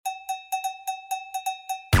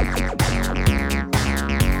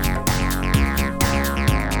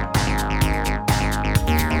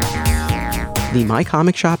The My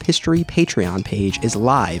Comic Shop History Patreon page is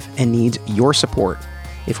live and needs your support.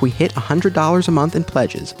 If we hit $100 a month in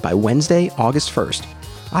pledges by Wednesday, August 1st,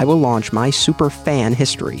 I will launch my Super Fan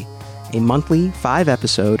History, a monthly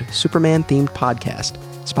 5-episode Superman-themed podcast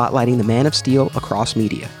spotlighting the Man of Steel across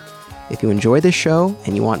media. If you enjoy this show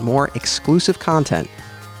and you want more exclusive content,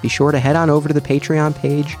 be sure to head on over to the Patreon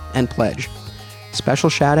page and pledge. Special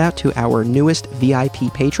shout out to our newest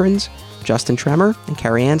VIP patrons, Justin Tremor and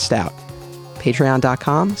Carrie Ann Stout.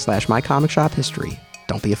 Patreon.com/mycomicshophistory.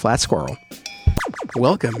 Don't be a flat squirrel.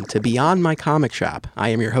 Welcome to Beyond My Comic Shop. I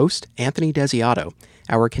am your host, Anthony Desiato.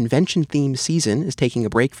 Our convention-themed season is taking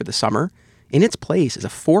a break for the summer. In its place is a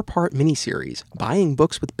 4-part miniseries, Buying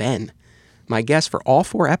Books with Ben. My guest for all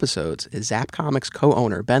 4 episodes is Zap Comics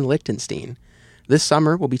co-owner Ben Lichtenstein. This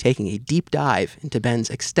summer, we'll be taking a deep dive into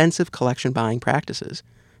Ben's extensive collection buying practices.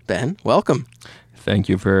 Ben, welcome. Thank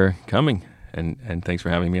you for coming, and thanks for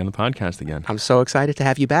having me on the podcast again. I'm so excited to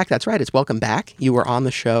have you back. That's right, it's welcome back. You were on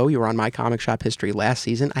the show. You were on My Comic Shop History last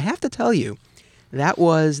season. I have to tell you, that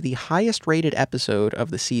was the highest rated episode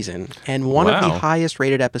of the season and one of the highest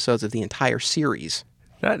rated episodes of the entire series.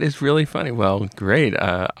 That is really funny. Well, great.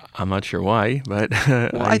 I'm not sure why, but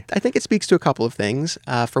well, I think it speaks to a couple of things.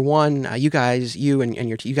 For one, you guys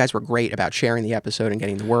were great about sharing the episode and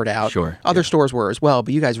getting the word out. Sure. Other stores were as well,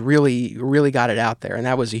 but you guys really, really got it out there, and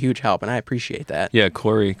that was a huge help, and I appreciate that. Yeah,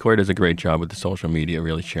 Corey does a great job with the social media,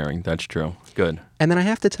 really sharing. That's true. Good. And then I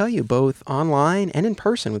have to tell you, both online and in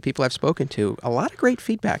person with people I've spoken to, a lot of great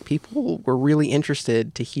feedback. People were really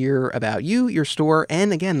interested to hear about you, your store,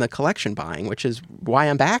 and again, the collection buying, which is why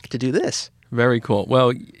I'm back to do this. Very cool.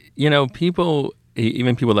 Well, people,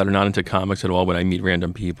 even people that are not into comics at all, when I meet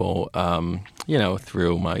random people,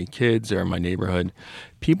 through my kids or my neighborhood,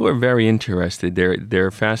 people are very interested.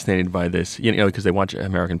 They're fascinated by this, because they watch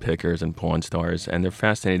American Pickers and Pawn Stars, and they're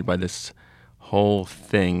fascinated by this whole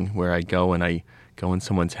thing where I go in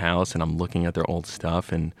someone's house and I'm looking at their old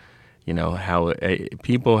stuff, and how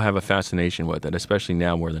people have a fascination with it, especially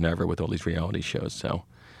now more than ever with all these reality shows. So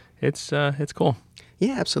it's cool.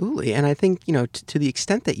 Yeah, absolutely. And I think, to the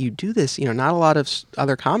extent that you do this, not a lot of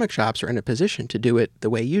other comic shops are in a position to do it the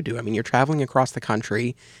way you do. I mean, you're traveling across the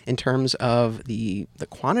country in terms of the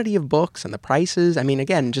quantity of books and the prices. I mean,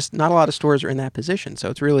 again, just not a lot of stores are in that position. So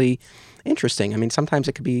it's really interesting. I mean, sometimes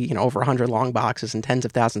it could be, over 100 long boxes and tens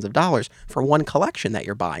of thousands of dollars for one collection that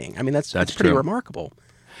you're buying. I mean, that's pretty remarkable.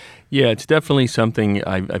 Yeah, it's definitely something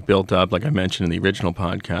I've built up. Like I mentioned in the original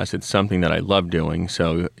podcast, it's something that I love doing.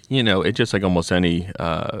 So, it's just like almost any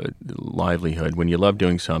livelihood. When you love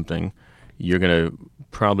doing something, you're going to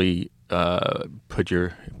probably put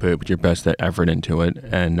your best effort into it.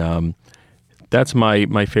 And that's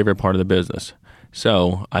my favorite part of the business.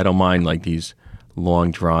 So I don't mind like these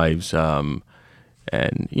long drives. And,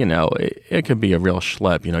 it could be a real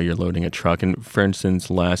schlep. You're loading a truck. And for instance,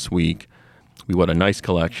 last week, we bought a nice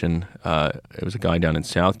collection. It was a guy down in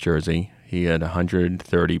South Jersey. He had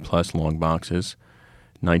 130 plus long boxes,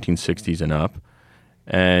 1960s and up.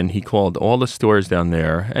 And he called all the stores down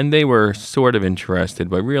there, and they were sort of interested,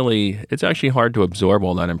 but really it's actually hard to absorb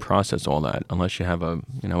all that and process all that unless you have a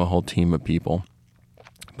whole team of people.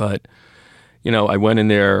 But, I went in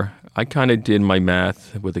there. I kind of did my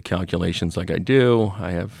math with the calculations like I do.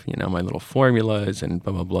 I have, my little formulas and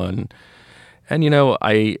blah, blah, blah. And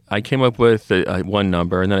I came up with one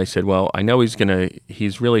number, and then I said, well, I know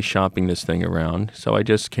he's really shopping this thing around. So I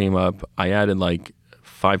just I added like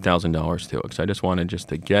 $5,000 to it, because I just wanted just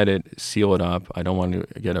to get it, seal it up. I don't want to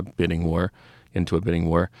get into a bidding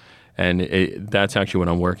war. And that's actually what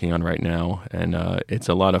I'm working on right now. And it's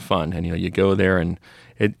a lot of fun. And, you go there, and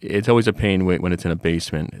it's always a pain when it's in a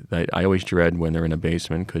basement. I always dread when they're in a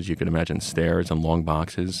basement, because you can imagine stairs and long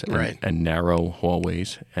boxes and narrow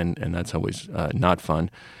hallways, and that's always not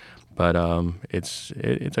fun. But it's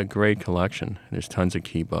a great collection. There's tons of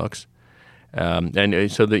key books,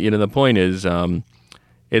 and so the point is,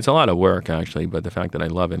 it's a lot of work actually. But the fact that I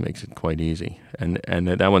love it makes it quite easy, and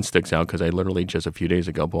that one sticks out because I literally just a few days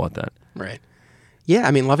ago bought that. Right. Yeah,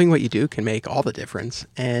 I mean, loving what you do can make all the difference.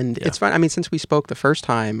 And it's fun. I mean, since we spoke the first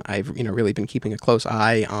time, I've, really been keeping a close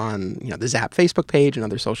eye on, the Zap Facebook page and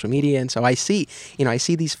other social media. And so I see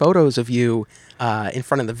these photos of you in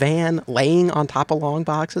front of the van laying on top of long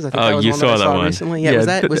boxes. I think that was one that I saw recently.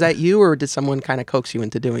 Yeah, was that you, or did someone kind of coax you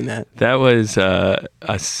into doing that? That was a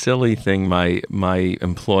silly thing. My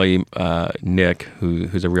employee, Nick,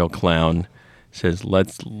 who's a real clown, says,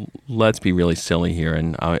 let's be really silly here,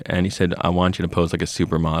 and he said, I want you to pose like a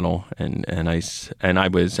supermodel, and I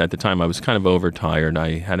was, at the time, I was kind of overtired.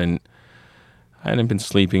 I I hadn't been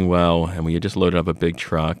sleeping well, and we had just loaded up a big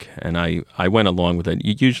truck, and I went along with it.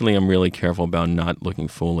 Usually I'm really careful about not looking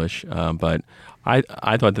foolish, but I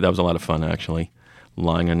thought that was a lot of fun, actually,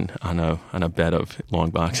 lying on a bed of long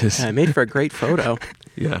boxes. It made for a great photo.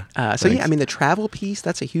 Yeah. Yeah, I mean, the travel piece,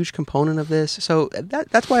 that's a huge component of this. So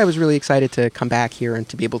that's why I was really excited to come back here and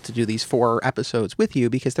to be able to do these 4 episodes with you,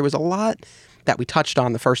 because there was a lot that we touched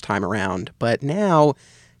on the first time around. But now,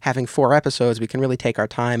 having 4 episodes, we can really take our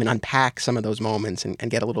time and unpack some of those moments and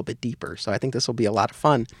get a little bit deeper. So I think this will be a lot of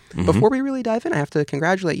fun. Mm-hmm. Before we really dive in, I have to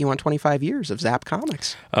congratulate you on 25 years of Zap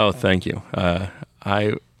Comics. Oh, thank you.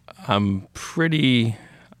 I'm pretty...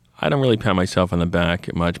 I don't really pat myself on the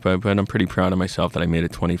back much, but I'm pretty proud of myself that I made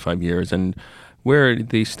it 25 years. And where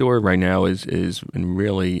the store right now is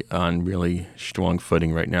really on really strong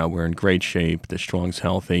footing right now. We're in great shape. The Strong's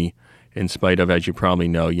healthy, in spite of, as you probably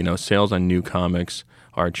know, sales on new comics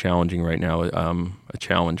are challenging right now, a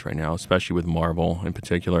challenge right now, especially with Marvel in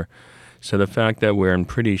particular. So the fact that we're in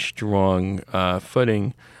pretty strong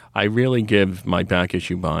footing, I really give my back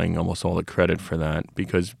issue buying almost all the credit for that,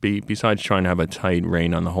 because besides trying to have a tight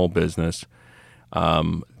rein on the whole business,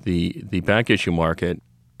 the back issue market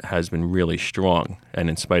has been really strong, and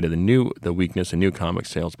in spite of the weakness in new comic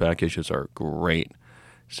sales, back issues are great.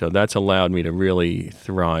 So that's allowed me to really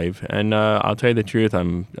thrive. And I'll tell you the truth,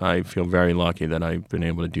 I feel very lucky that I've been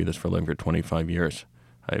able to do this for a living for 25 years.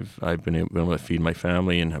 I've been able to feed my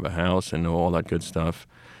family and have a house and all that good stuff,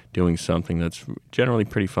 doing something that's generally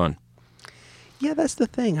pretty fun. Yeah, that's the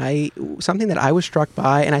thing. Something that I was struck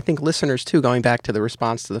by, and I think listeners too, going back to the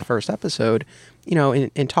response to the first episode,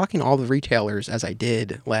 in talking to all the retailers as I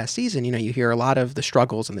did last season, you hear a lot of the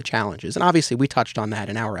struggles and the challenges. And obviously we touched on that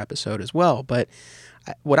in our episode as well. But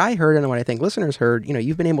what I heard and what I think listeners heard,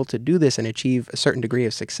 you've been able to do this and achieve a certain degree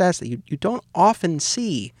of success that you don't often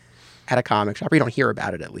see at a comic shop, or you don't hear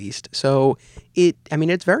about it at least. So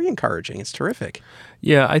it's very encouraging. It's terrific.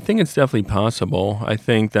 Yeah, I think it's definitely possible. I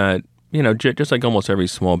think that, just like almost every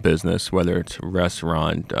small business, whether it's a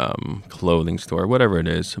restaurant, clothing store, whatever it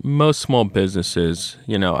is, most small businesses,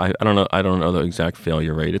 I don't know the exact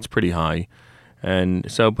failure rate. It's pretty high.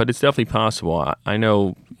 And so, but it's definitely possible. I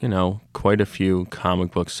know, quite a few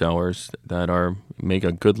comic book sellers that make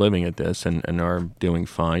a good living at this and are doing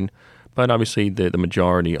fine. But obviously the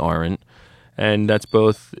majority aren't. And that's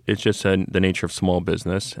both, it's just the nature of small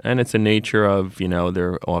business, and it's the nature of,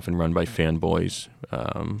 they're often run by fanboys.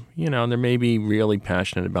 They may be really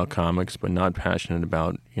passionate about comics, but not passionate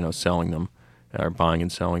about, selling them or buying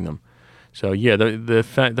and selling them. So yeah, the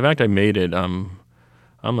fact I made it, I'm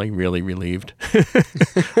like really relieved.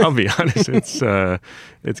 I'll be honest.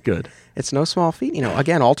 It's good. It's no small feat.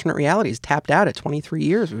 Again, alternate realities tapped out at 23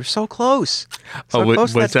 years. We were so close.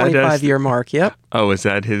 Close to that 25-year mark. Yep. Oh, was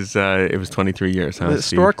that his? It was 23 years, huh? The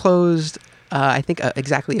store closed, I think,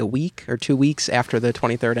 exactly a week or 2 weeks after the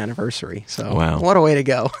 23rd anniversary. So, wow. What a way to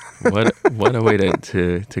go. What a way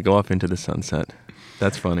to go off into the sunset.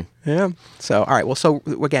 That's funny. Yeah. So, all right. Well, so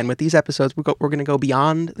again, with these episodes, we're going to go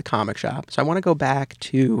beyond the comic shop. So I want to go back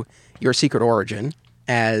to your secret origin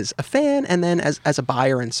as a fan and then as a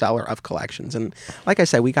buyer and seller of collections. And like I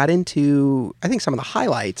said, we got into, I think, some of the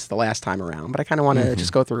highlights the last time around, but I kind of want to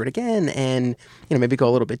just go through it again and, maybe go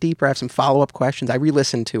a little bit deeper. I have some follow-up questions. I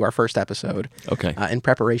re-listened to our first episode in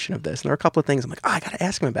preparation of this. And there are a couple of things I'm like, I got to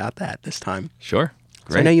ask him about that this time. Sure.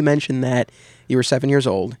 Great. So I know you mentioned that you were 7 years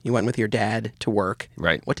old. You went with your dad to work.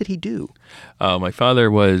 Right. What did he do? My father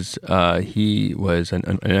was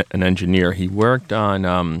an engineer. He worked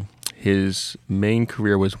on his main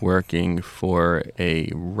career was working for a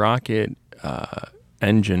rocket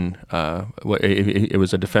engine. It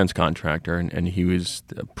was a defense contractor, and he was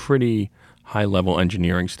pretty high-level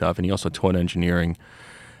engineering stuff, and he also taught engineering.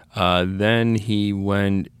 Then he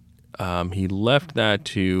went. He left that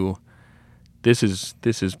to. This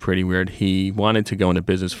is pretty weird. He wanted to go into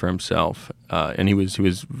business for himself, and he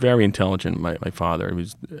was very intelligent. My father, he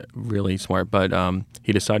was really smart, but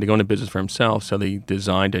he decided to go into business for himself. So they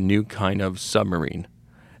designed a new kind of submarine,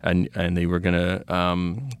 and they were going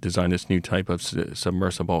to design this new type of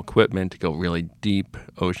submersible equipment to go really deep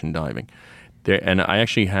ocean diving. And I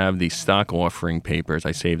actually have the stock offering papers.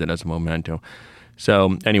 I saved it as a memento.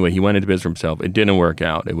 So anyway, he went into business for himself. It didn't work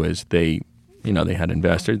out. It was they had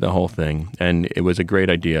investors, the whole thing, and it was a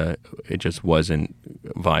great idea. It just wasn't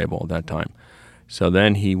viable at that time. So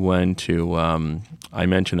then he went to, I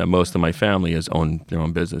mentioned that most of my family has owned their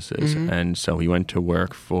own businesses, and so he went to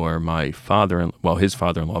work for his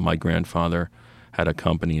father-in-law, my grandfather, had a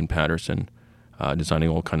company in Patterson, designing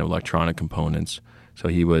all kind of electronic components. So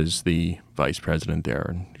he was the vice president there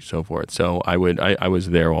and so forth. So I was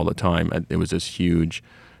there all the time. It was this huge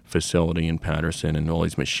facility in Patterson and all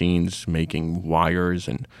these machines making wires,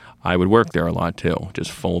 and I would work there a lot too,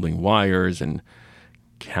 just folding wires and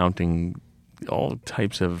counting all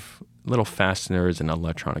types of little fasteners and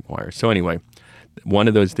electronic wires. So anyway, one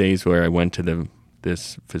of those days where I went to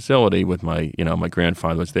this facility with my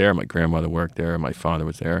grandfather was there, my grandmother worked there, my father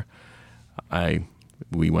was there.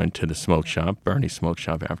 We went to the smoke shop, Bernie's Smoke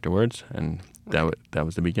Shop, afterwards, and that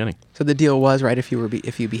was the beginning. So the deal was, right, if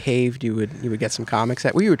you behaved, you would get some comics.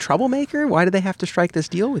 Were you a troublemaker? Why did they have to strike this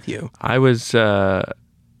deal with you? I was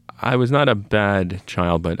not a bad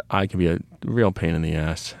child, but I could be a real pain in the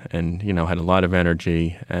ass, and had a lot of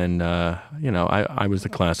energy, and I was the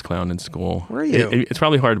class clown in school. Were you? It's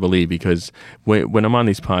probably hard to believe because when I'm on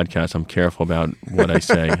these podcasts, I'm careful about what I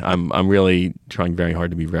say. I'm really trying very hard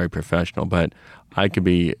to be very professional, but I could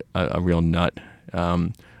be a real nut.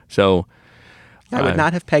 So I would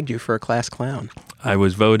not have pegged you for a class clown. I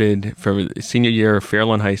was voted for senior year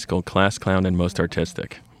Fairlawn High School class clown and most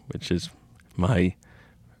artistic, which is my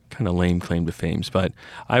kind of lame claim to fame. But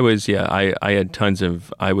I was, I had tons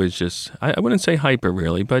of, I was just, I wouldn't say hyper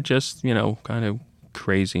really, but just, kind of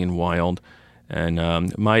crazy and wild. And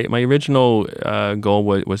my original goal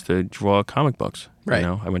was to draw comic books. Right.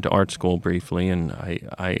 I went to art school briefly, and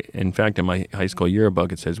I in fact, in my high school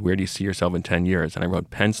yearbook, it says, "Where do you see yourself in 10 years?" And I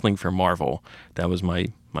wrote penciling for Marvel. That was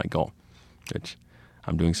my goal, which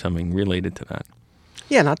I'm doing something related to that.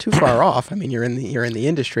 Yeah, not too far off. I mean, you're in the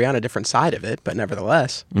industry on a different side of it, but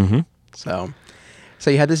nevertheless. Mm-hmm. So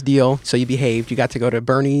you had this deal, so you behaved. You got to go to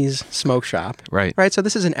Bernie's Smoke Shop. Right. Right, so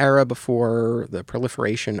this is an era before the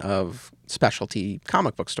proliferation of specialty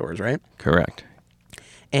comic book stores, right? Correct.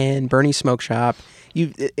 And Bernie's Smoke Shop,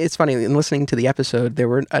 it's funny, in listening to the episode, there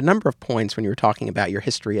were a number of points when you were talking about your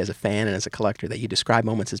history as a fan and as a collector that you described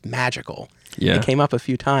moments as magical. Yeah. It came up a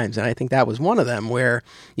few times, and I think that was one of them where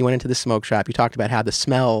you went into the smoke shop, you talked about how the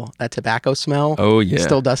smell, that tobacco smell,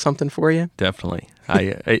 still does something for you. Definitely.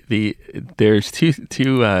 There's two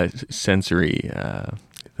sensory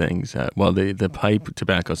things. The pipe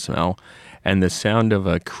tobacco smell and the sound of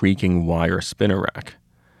a creaking wire spinner rack.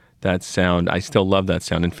 That sound, I still love that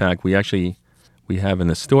sound. In fact, we have in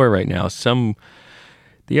the store right now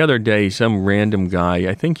the other day, some random guy,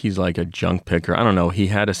 I think he's like a junk picker, I don't know, he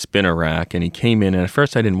had a spinner rack and he came in, and at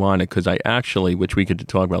first I didn't want it because I actually, which we could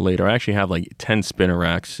talk about later, I actually have like 10 spinner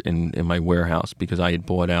racks in my warehouse because I had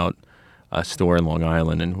bought out a store in Long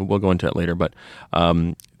Island, and we'll go into that later. But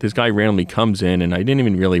this guy randomly comes in, and I didn't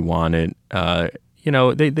even really want it.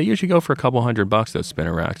 They usually go for a couple $100, those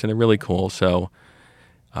spinner racks, and they're really cool. So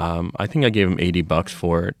I think I gave him $80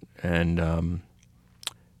 for it, and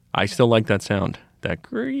I still like that sound, that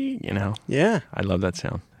gree, Yeah. I love that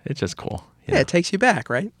sound. It's just cool. Yeah, it takes you back,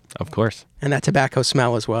 right? Of course. And that tobacco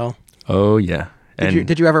smell as well. Oh, yeah.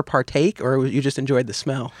 Did you ever partake, or you just enjoyed the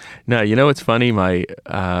smell? No, it's funny. I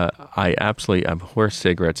absolutely abhor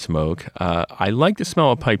cigarette smoke. I like the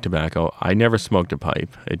smell of pipe tobacco. I never smoked a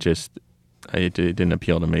pipe. It didn't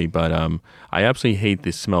appeal to me. But I absolutely hate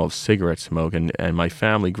the smell of cigarette smoke. And my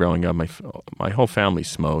family growing up, my whole family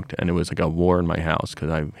smoked, and it was like a war in my house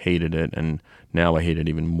because I hated it, and now I hate it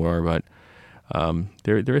even more. But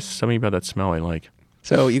there is something about that smell I like.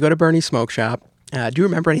 So you go to Bernie's Smoke Shop. Do you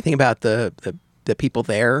remember anything about the people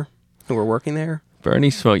there who were working there? Bernie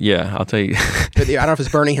Smoke, yeah, I'll tell you. I don't know if it's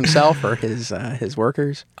Bernie himself or his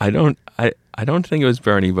workers. I don't think it was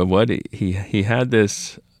Bernie, but what he had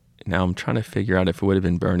this. Now I'm trying to figure out if it would have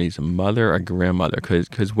been Bernie's mother or grandmother,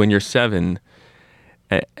 because when you're 7,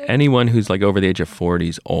 anyone who's like over the age of 40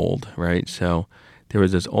 is old, right? So there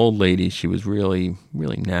was this old lady. She was really,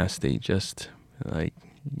 really nasty. Just like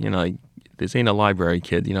this ain't a library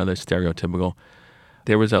kid. They're stereotypical.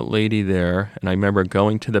 There was a lady there, and I remember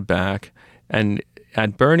going to the back, and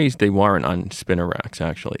at Bernie's, they weren't on spinner racks,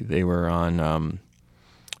 actually. They were on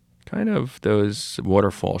kind of those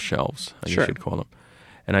waterfall shelves, I guess you'd call them.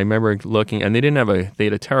 And I remember looking, and they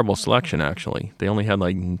had a terrible selection, actually. They only had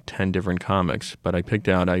like 10 different comics, but I picked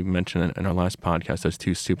out, I mentioned in our last podcast, those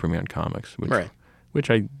 2 Superman comics, which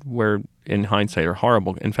were, in hindsight, are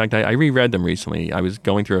horrible. In fact, I reread them recently. I was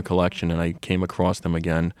going through a collection, and I came across them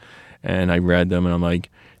again. And I read them, and I'm like,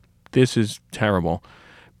 this is terrible.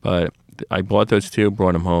 But I bought those 2,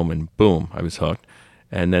 brought them home, and boom, I was hooked.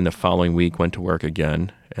 And then the following week, went to work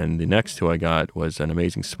again. And the next 2 I got was an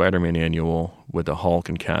Amazing Spider-Man annual with the Hulk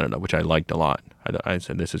in Canada, which I liked a lot. I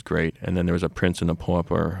said, this is great. And then there was a Prince and the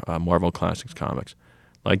Pauper Marvel Classics comics.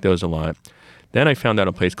 Liked those a lot. Then I found out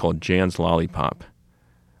a place called Jan's Lollipop.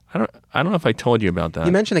 I don't know if I told you about that.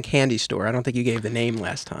 You mentioned a candy store. I don't think you gave the name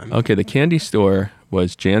last time. Okay, the candy store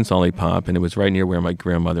was Jan's Lollipop, and it was right near where my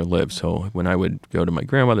grandmother lived. So when I would go to my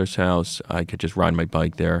grandmother's house, I could just ride my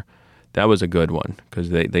bike there. That was a good one because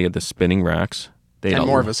they had the spinning racks. They had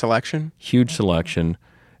more of a selection? Huge selection.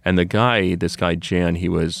 And this guy Jan, he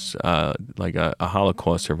was like a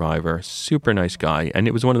Holocaust survivor, super nice guy. And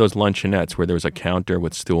it was one of those luncheonettes where there was a counter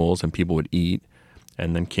with stools and people would eat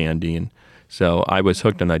and then candy. And so I was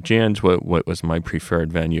hooked on that. Jan's what was my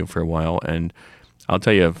preferred venue for a while. And I'll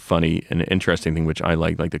tell you a funny and interesting thing, which I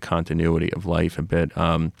like the continuity of life a bit.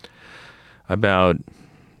 About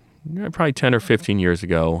probably 10 or 15 years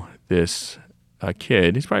ago, this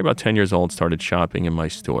kid, he's probably about 10 years old, started shopping in my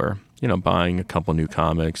store, buying a couple new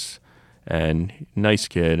comics, and nice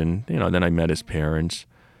kid. And, then I met his parents.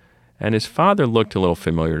 And his father looked a little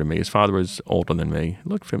familiar to me. His father was older than me,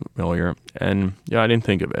 looked familiar. And, I didn't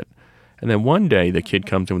think of it. And then one day, the kid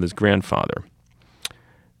comes in with his grandfather.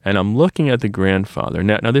 And I'm looking at the grandfather.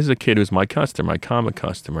 Now this is a kid who's my customer, my comic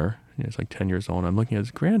customer. He's like 10 years old. I'm looking at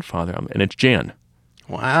his grandfather, and it's Jan.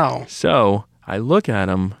 Wow. So I look at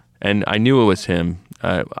him, and I knew it was him.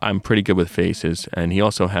 I'm pretty good with faces. And he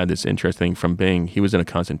also had this interesting he was in a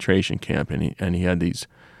concentration camp, and he had these,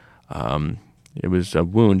 it was a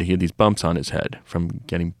wound. He had these bumps on his head from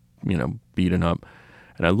getting, beaten up.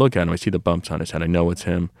 And I look at him, I see the bumps on his head. I know it's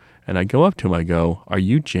him. And I go up to him, I go, "Are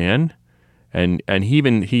you Jan?" And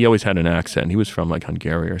he always had an accent. He was from like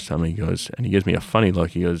Hungary or something. He goes, and he gives me a funny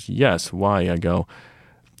look. He goes, "Yes, why?" I go,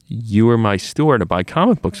 "You were my store to buy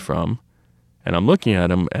comic books from." And I'm looking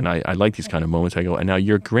at him, and I like these kind of moments. I go, "And now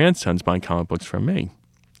your grandson's buying comic books from me."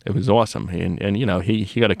 It was awesome. And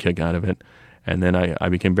he got a kick out of it. And then I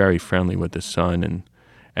became very friendly with the son.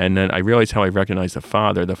 And then I realized how I recognized the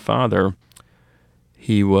father. The father,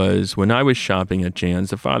 he was, when I was shopping at Jan's,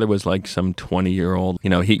 the father was like some 20-year-old.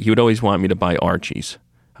 He would always want me to buy Archies.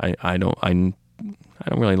 I don't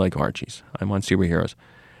really like Archies. I want superheroes.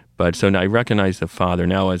 But so now I recognize the father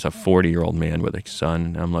now as a 40-year-old man with a son.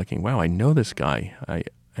 And I'm looking, wow, I know this guy.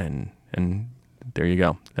 And there you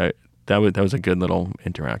go. That was a good little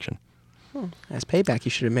interaction. As payback,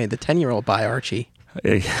 you should have made the 10-year-old buy Archie.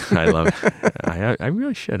 I love it. I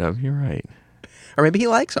really should have. You're right. Or maybe he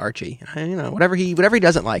likes Archie. Whatever he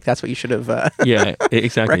doesn't like, that's what you should have yeah,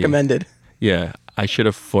 exactly. recommended. Yeah, I should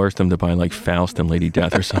have forced him to buy like Faust and Lady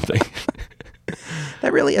Death or something.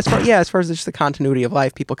 That really, as far as just the continuity of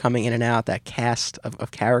life, people coming in and out, that cast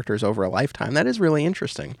of characters over a lifetime, that is really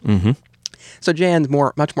interesting. Mm-hmm. So Jan's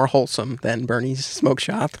much more wholesome than Bernie's Smoke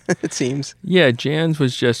Shop, it seems. Yeah, Jan's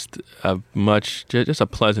was just a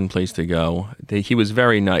pleasant place to go. He was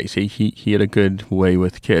very nice. He had a good way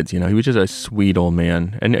with kids. He was just a sweet old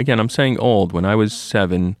man. And again, I'm saying old. When I was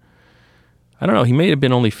 7, I don't know. He may have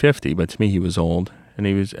been only 50, but to me, he was old.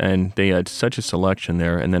 And they had such a selection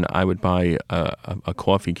there. And then I would buy a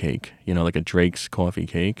coffee cake, like a Drake's coffee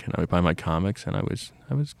cake, and I would buy my comics, and I was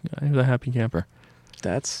a happy camper.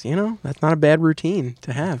 That's not a bad routine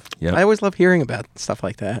to have. Yep. I always love hearing about stuff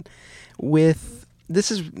like that. This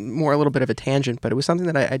is a little bit of a tangent, but it was something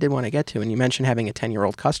that I did want to get to. And you mentioned having a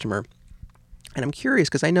 10-year-old customer. And I'm curious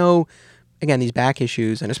because I know, again, these back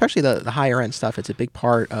issues, and especially the higher end stuff, it's a big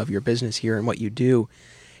part of your business here and what you do.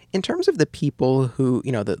 In terms of the people who,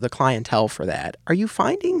 the clientele for that, are you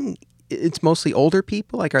finding it's mostly older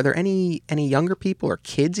people? Like, are there any younger people or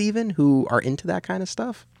kids even who are into that kind of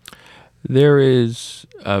stuff? There is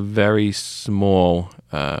a very small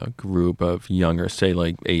group of younger, say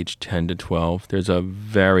like age 10 to 12. There's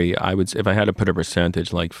if I had to put a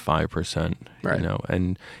percentage, like 5%, right.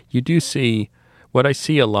 And you do see, what I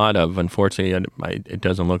see a lot of, unfortunately, it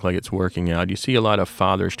doesn't look like it's working out. You see a lot of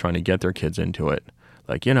fathers trying to get their kids into it.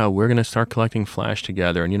 Like, we're going to start collecting Flash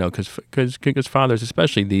together. And, because fathers,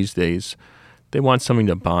 especially these days, they want something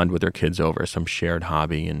to bond with their kids over, some shared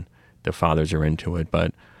hobby, and the fathers are into it.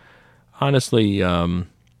 But honestly,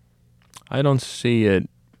 I don't see it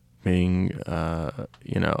being, I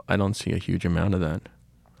don't see a huge amount of that,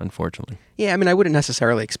 unfortunately. Yeah, I wouldn't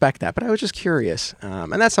necessarily expect that, but I was just curious.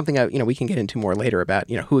 And that's something we can get into more later about,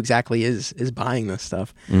 who exactly is buying this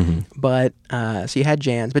stuff. Mm-hmm. But, so you had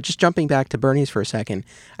Jan's, but just jumping back to Bernie's for a second,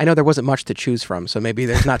 I know there wasn't much to choose from, so maybe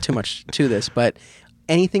there's not too much to this, but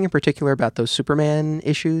anything in particular about those Superman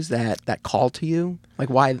issues that call to you? Like,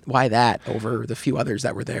 why that over the few others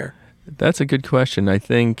that were there? That's a good question. I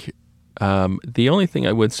think the only thing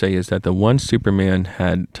I would say is that the one Superman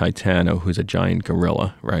had Titano, who's a giant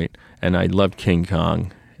gorilla, right? And I loved King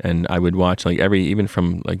Kong, and I would watch even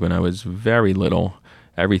from when I was very little,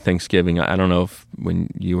 every Thanksgiving. I don't know if when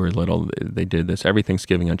you were little they did this. Every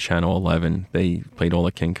Thanksgiving on Channel 11, they played all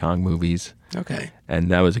the King Kong movies. Okay. And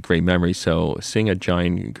that was a great memory. So seeing a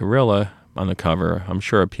giant gorilla on the cover, I'm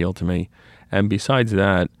sure appealed to me. And besides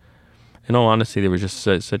that, in all honesty, there was just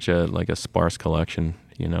such a sparse collection.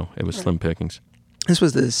 It was slim pickings. This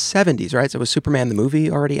was the 70s, right? So was Superman the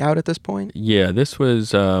movie already out at this point? Yeah, this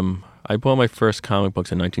was. I bought my first comic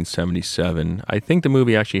books in 1977. I think the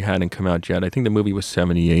movie actually hadn't come out yet. I think the movie was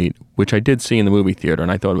 78, which I did see in the movie theater,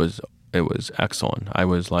 and I thought it was excellent. I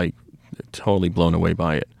was like totally blown away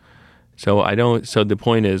by it. So the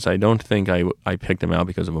point is, I don't think I picked them out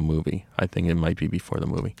because of a movie. I think it might be before the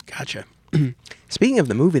movie. Gotcha. Speaking of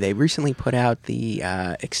the movie, they recently put out the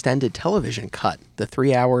extended television cut, the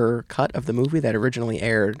 3-hour cut of the movie that originally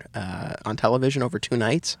aired on television over 2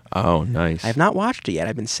 nights. Oh, nice. I have not watched it yet.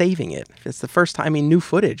 I've been saving it. It's the first time. I mean, new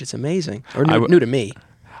footage. It's amazing. Or new to me.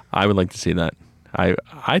 I would like to see that.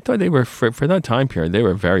 I thought they were, for that time period, they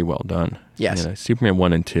were very well done. Yes. Superman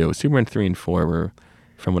 1 and 2. Superman 3 and 4 were,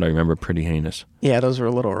 from what I remember, pretty heinous. Yeah, those were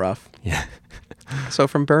a little rough. Yeah. So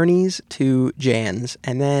from Bernie's to Jan's,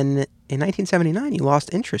 and then in 1979, you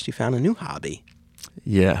lost interest. You found a new hobby.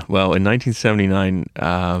 Yeah. Well, in 1979,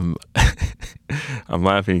 I'm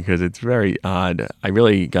laughing because it's very odd. I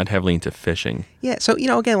really got heavily into fishing. Yeah. So,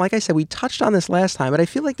 again, like I said, we touched on this last time, but I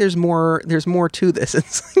feel like there's more to this.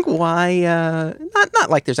 It's like, why, not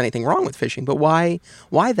like there's anything wrong with fishing, but why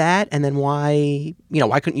that? And then why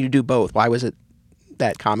couldn't you do both? Why was it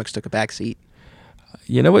that comics took a back seat?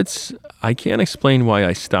 I can't explain why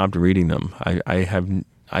I stopped reading them.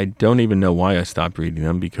 I don't even know why I stopped reading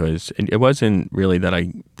them, because it wasn't really that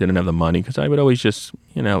I didn't have the money, because I would always just,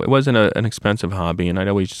 it wasn't an expensive hobby, and I'd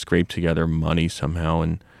always just scrape together money somehow,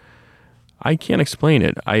 and I can't explain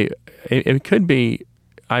it. It could be,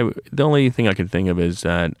 the only thing I could think of is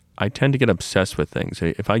that I tend to get obsessed with things.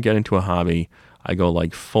 If I get into a hobby, I go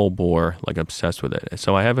like full bore, like obsessed with it.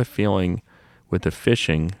 So I have a feeling with the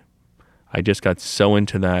fishing, I just got so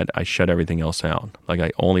into that, I shut everything else out. Like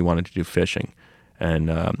I only wanted to do fishing.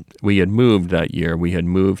 And we had moved that year. We had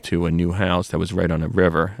moved to a new house that was right on a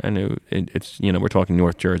river. And it's, we're talking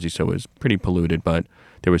North Jersey, so it was pretty polluted, but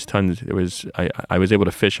there was tons, I was able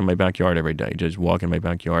to fish in my backyard every day, just walk in my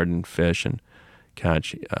backyard and fish and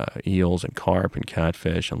catch eels and carp and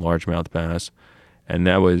catfish and largemouth bass. And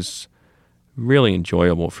that was really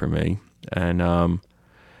enjoyable for me. And,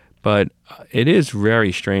 but it is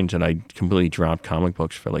very strange that I completely dropped comic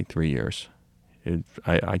books for like 3 years.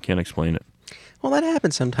 I can't explain it. Well, that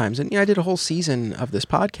happens sometimes. And I did a whole season of this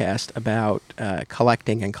podcast about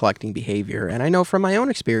collecting and collecting behavior. And I know from my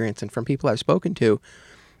own experience and from people I've spoken to,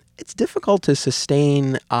 it's difficult to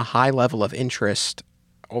sustain a high level of interest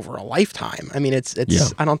over a lifetime. I mean, it's. Yeah.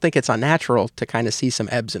 I don't think it's unnatural to kind of see some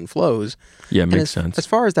ebbs and flows. Yeah, it makes sense. As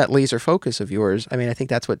far as that laser focus of yours, I mean, I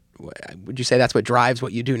think would you say that's what drives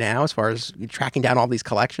what you do now, as far as tracking down all these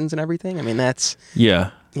collections and everything? I mean, that's,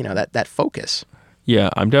 that focus. Yeah,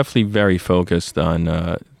 I'm definitely very focused on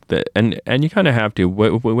and you kind of have to,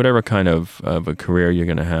 whatever kind of a career you're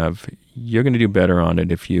going to have, you're going to do better on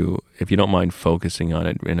it if you don't mind focusing on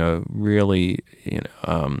it in a really,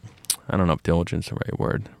 I don't know if diligence is the right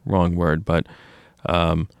word, wrong word, but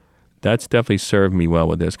that's definitely served me well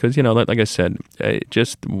with this. Because, like I said,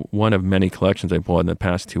 just one of many collections I bought in the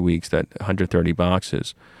past 2 weeks, that 130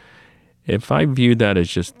 boxes, if I viewed that as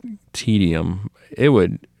just tedium,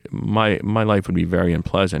 my life would be very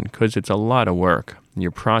unpleasant, because it's a lot of work.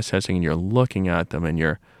 You're processing and you're looking at them and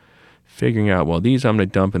you're figuring out, well, these I'm going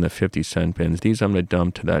to dump in the 50-cent bins. These I'm going to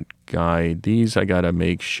dump to that guy. These I got to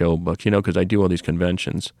make show books, because I do all these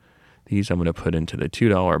conventions. These I'm going to put into the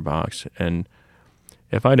 $2 box. And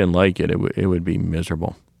if I didn't like it, it would be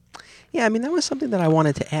miserable. Yeah, I mean, that was something that I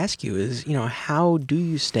wanted to ask you is, how do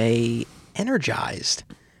you stay energized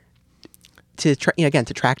to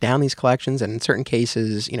track down these collections? And in certain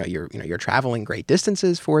cases, you're traveling great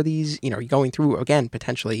distances for these, you're going through, again,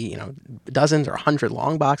 potentially, dozens or 100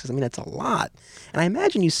 long boxes. I mean, it's a lot. And I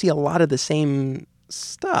imagine you see a lot of the same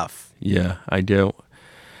stuff. Yeah, I do.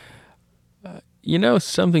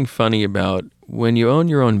 Something funny about when you own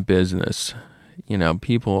your own business,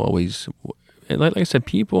 people always, like I said,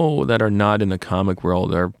 people that are not in the comic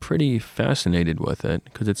world are pretty fascinated with it,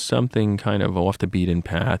 because it's something kind of off the beaten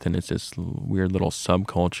path, and it's this weird little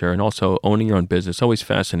subculture. And also, owning your own business always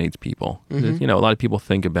fascinates people. Mm-hmm. A lot of people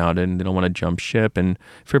think about it and they don't want to jump ship, and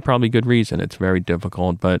for probably good reason. It's very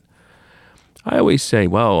difficult, but I always say,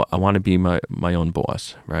 well, I want to be my own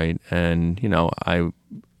boss, right? And I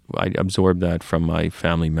absorbed that from my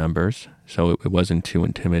family members, so it wasn't too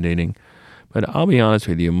intimidating. But I'll be honest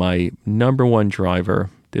with you, my number one driver,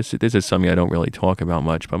 this is something I don't really talk about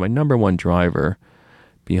much, but my number one driver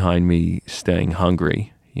behind me staying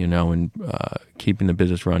hungry, and keeping the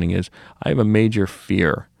business running, is I have a major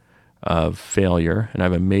fear of failure, and I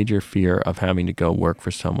have a major fear of having to go work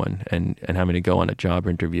for someone and having to go on a job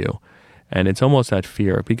interview. And it's almost that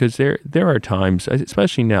fear, because there are times,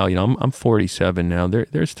 especially now, I'm 47 now.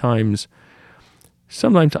 There's times,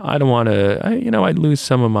 sometimes I don't want to, I lose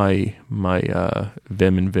some of my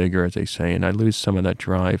vim and vigor, as they say, and I lose some of that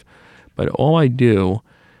drive. But all I do,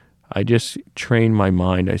 I just train my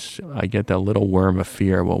mind. I get that little worm of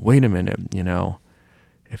fear. Well, wait a minute,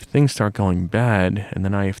 if things start going bad and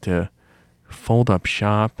then I have to fold up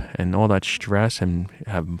shop and all that stress and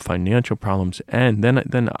have financial problems, and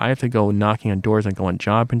then I have to go knocking on doors and go on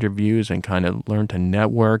job interviews and kind of learn to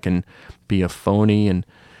network and be a phony, and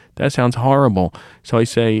that sounds horrible. So I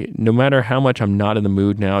say, no matter how much I'm not in the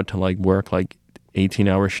mood now to work 18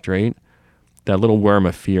 hours straight, that little worm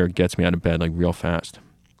of fear gets me out of bed real fast.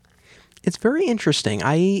 It's very interesting.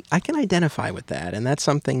 I can identify with that, and that's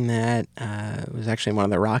something that was actually in one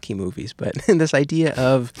of the Rocky movies. But this idea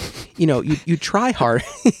of, you try hard.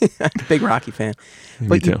 I'm a big Rocky fan,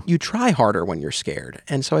 but you try harder when you're scared.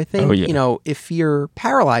 And so I think, if fear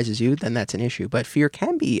paralyzes you, then that's an issue. But fear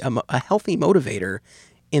can be a healthy motivator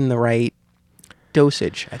in the right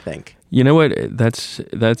dosage, I think. You know what? That's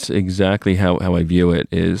exactly how I view it.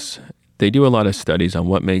 Is they do a lot of studies on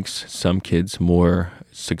what makes some kids more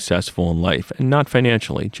successful in life, and not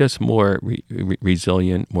financially, just more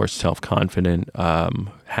resilient, more self-confident,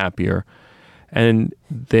 happier. And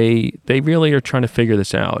they really are trying to figure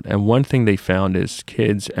this out. And one thing they found is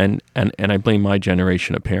kids, and I blame my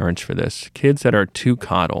generation of parents for this, kids that are too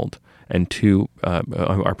coddled and too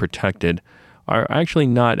are protected are actually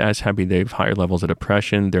not as happy. They have higher levels of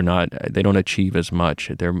depression. They don't achieve as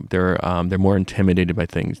much. They're more intimidated by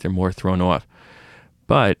things. They're more thrown off.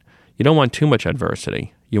 But you don't want too much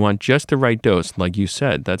adversity. You want just the right dose, like you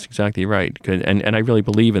said. That's exactly right. And I really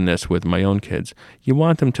believe in this with my own kids. You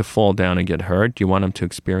want them to fall down and get hurt. You want them to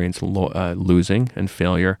experience losing and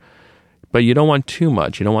failure. But you don't want too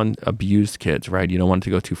much. You don't want abused kids, right? You don't want it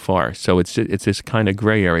to go too far. So it's this kind of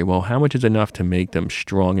gray area. Well, how much is enough to make them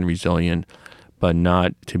strong and resilient, but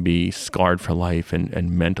not to be scarred for life and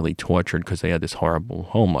mentally tortured because they had this horrible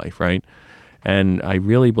home life, right? And I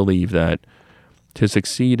really believe that to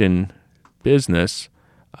succeed in business,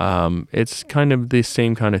 it's kind of the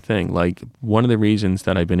same kind of thing. One of the reasons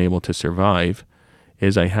that I've been able to survive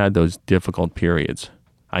is I had those difficult periods.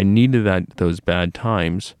 I needed those bad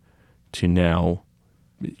times to now,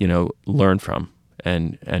 learn from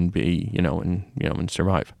and be, and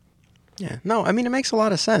survive. Yeah. No, I mean, it makes a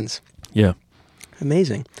lot of sense. Yeah.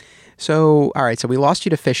 Amazing. So, all right. So we lost you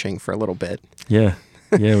to fishing for a little bit. Yeah.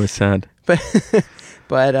 Yeah, it was sad.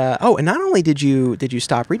 But and not only did you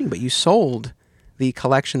stop reading, but you sold the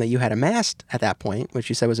collection that you had amassed at that point, which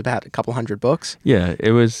you said was about a couple hundred books. Yeah,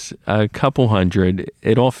 it was a couple hundred.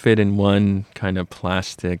 It all fit in one kind of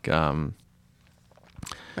plastic,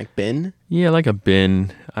 bin. Yeah, like a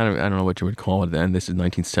bin. I don't know what you would call it then. This is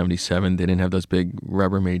 1977. They didn't have those big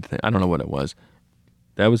Rubbermaid things. I don't know what it was.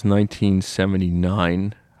 That was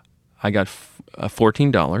 1979. I got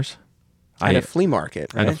 $14. At a flea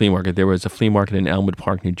market, right? At a flea market. There was a flea market in Elmwood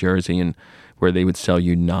Park, New Jersey, and where they would sell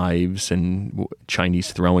you knives and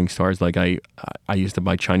Chinese throwing stars. I used to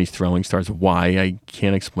buy Chinese throwing stars. Why? I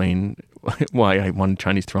can't explain why I wanted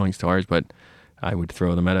Chinese throwing stars, but I would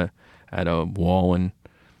throw them at a wall, and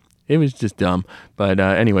it was just dumb. But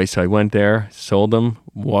anyway, so I went there, sold them,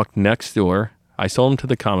 walked next door. I sold them to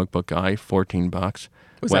the comic book guy, $14.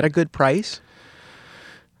 Was that a good price?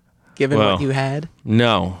 Given what you had?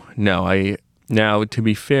 No. Now, to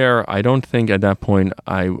be fair, I don't think at that point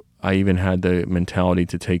I even had the mentality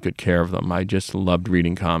to take good care of them. I just loved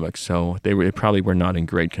reading comics, so they probably were not in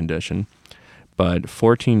great condition. But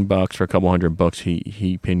 $14 for a couple hundred books,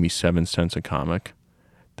 he paid me 7 cents a comic.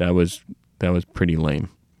 That was pretty lame.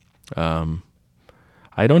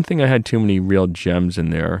 I don't think I had too many real gems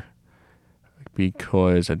in there,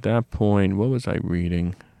 because at that point, what was I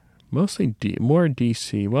reading? Mostly more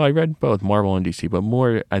DC. Well, I read both Marvel and DC, but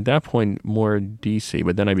more at that point, more DC.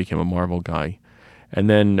 But then I became a Marvel guy, and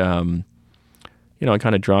then I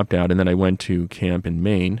kind of dropped out, and then I went to camp in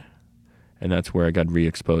Maine, and that's where I got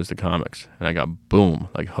re-exposed to comics, and I got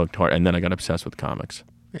hooked hard, and then I got obsessed with comics.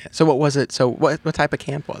 Yeah. So what was it? So what type of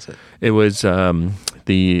camp was it? It was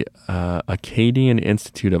the Acadian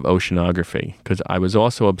Institute of Oceanography, because I was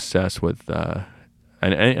also obsessed with.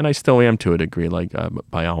 And I still am to a degree,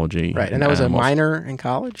 biology. Right, and that was animals. A minor in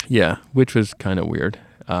college? Yeah, which was kind of weird.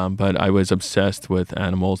 But I was obsessed with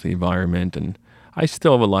animals, the environment, and I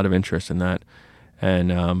still have a lot of interest in that.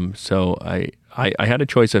 And so I had a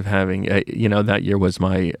choice of having, that year was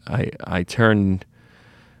I turned,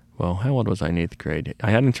 well, how old was I in 8th grade?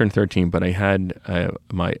 I hadn't turned 13, but I had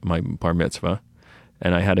my bar mitzvah,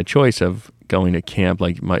 and I had a choice of going to camp.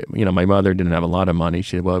 Like my mother didn't have a lot of money.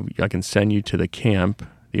 She said, well, I can send you to the camp,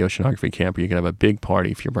 the oceanography camp, where you could have a big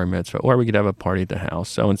party for your bar mitzvah, or we could have a party at the house.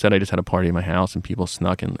 So instead I just had a party at my house, and people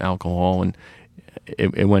snuck in alcohol, and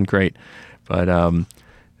it went great. But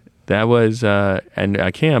that was, and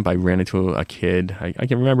at camp I ran into a kid, I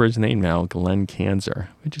can remember his name now, Glenn Kanzer,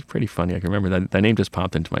 which is pretty funny. I can remember that name just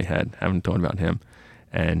popped into my head. I haven't thought about him.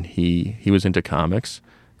 And he was into comics.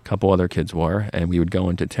 A couple other kids were, and we would go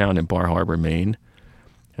into town in Bar Harbor, Maine,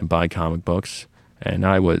 and buy comic books. And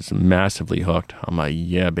I was massively hooked. I'm like,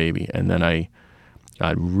 yeah, baby. And then I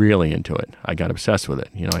got really into it. I got obsessed with it.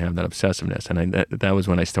 I have that obsessiveness. And that was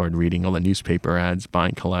when I started reading all the newspaper ads,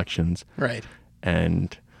 buying collections. Right.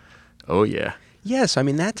 And, oh, yeah. Yes, I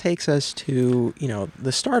mean, that takes us to,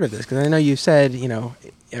 the start of this. Because I know you said,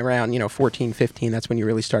 around, 14, 15, that's when you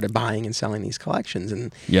really started buying and selling these collections.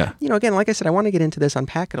 And, yeah. Again, like I said, I want to get into this,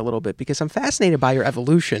 unpack it a little bit, because I'm fascinated by your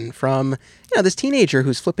evolution from, this teenager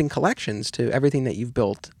who's flipping collections to everything that you've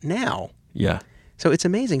built now. Yeah. So it's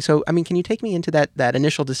amazing. So, I mean, can you take me into that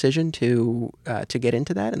initial decision to get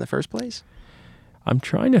into that in the first place? I'm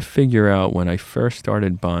trying to figure out when I first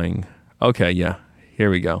started buying. Okay, yeah, here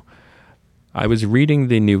we go. I was reading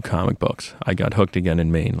the new comic books. I got hooked again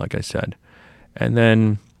in Maine, like I said. And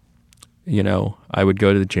then, I would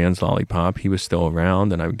go to the Jan's Lollipop. He was still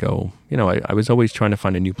around, and I would go, I was always trying to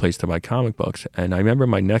find a new place to buy comic books. And I remember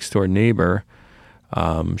my next door neighbor,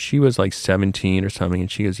 she was like 17 or something,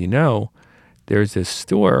 and she goes, there's this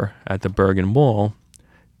store at the Bergen Mall.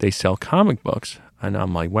 They sell comic books. And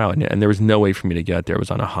I'm like, wow. And there was no way for me to get there. It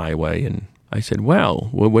was on a highway. And I said, well,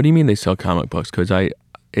 what do you mean they sell comic books? Because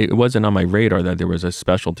it wasn't on my radar that there was a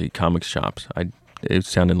specialty comics shops. It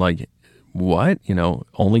sounded like, what?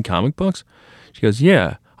 Only comic books? She goes,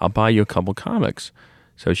 yeah, I'll buy you a couple comics.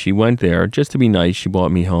 So she went there just to be nice. She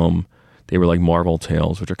bought me home. They were like Marvel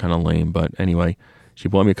Tales, which are kind of lame. But anyway, she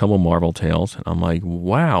bought me a couple Marvel Tales. And I'm like,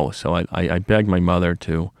 wow. So I begged my mother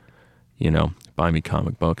to, buy me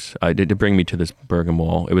comic books. I did to bring me to this Bergen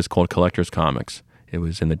Mall. It was called Collector's Comics. It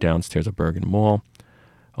was in the downstairs of Bergen Mall,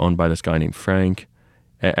 owned by this guy named Frank.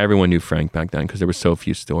 Everyone knew Frank back then because there were so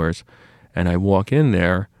few stores. And I walk in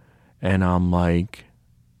there, and I'm like,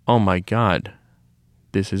 oh my God,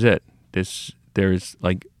 this is it. There's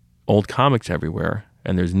like old comics everywhere,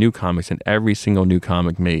 and there's new comics, and every single new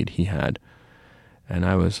comic made he had. And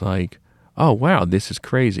I was like, oh wow, this is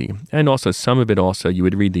crazy. And also some of it also, you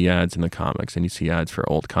would read the ads in the comics, and you see ads for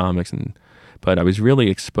old comics. But I was really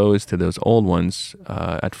exposed to those old ones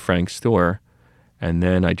at Frank's store. And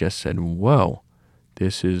then I just said, whoa,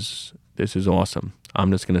 this is awesome.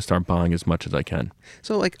 I'm just going to start buying as much as I can.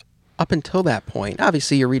 So like up until that point,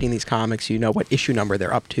 obviously you're reading these comics, you know what issue number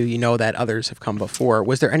they're up to, you know that others have come before.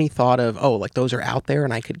 Was there any thought of, like those are out there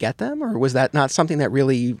and I could get them? Or was that not something that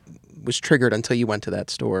really was triggered until you went to that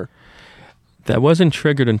store? That wasn't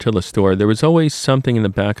triggered until the store. There was always something in the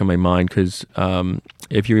back of my mind because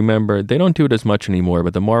if you remember, they don't do it as much anymore,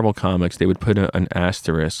 but the Marvel comics, they would put an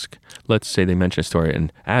asterisk. Let's say they mention a story,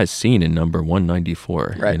 and as seen in number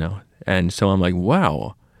 194, right. And so I'm like,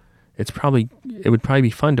 wow, it would probably be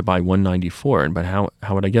fun to buy 194, but how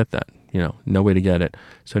would I get that? No way to get it.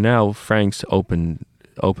 So now Frank's opened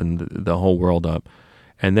the whole world up.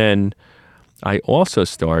 And then I also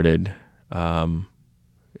started,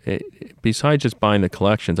 besides just buying the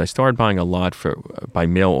collections, I started buying a lot by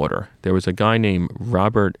mail order. There was a guy named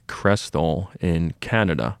Robert Crestall in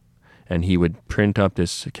Canada, and he would print up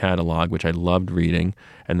this catalog, which I loved reading,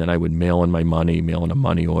 and then I would mail in a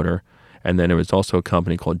money order. And then there was also a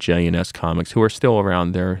company called J&S Comics, who are still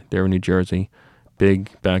around there. They're in New Jersey,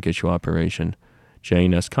 big back issue operation,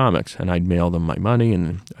 J&S Comics, and I'd mail them my money,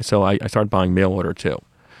 and so I started buying mail order too.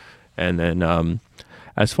 And then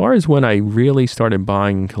as far as when I really started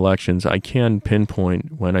buying collections, I can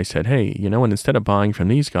pinpoint when I said, hey, and instead of buying from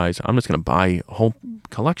these guys, I'm just going to buy whole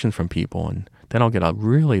collections from people, and then I'll get a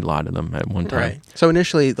really lot of them at one time. Right. So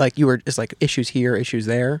initially, like you were just like issues here, issues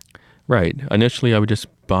there? Right. Initially, I would just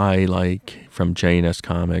buy like from J&S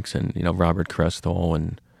Comics and, Robert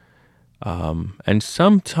Crestall and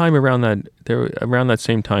sometime around that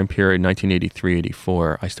same time period, 1983,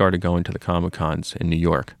 84, I started going to the Comic-Cons in New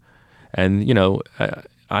York. And,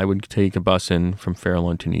 I would take a bus in from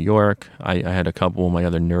Fairlawn to New York. I had a couple of my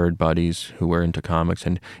other nerd buddies who were into comics,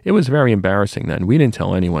 and it was very embarrassing then. We didn't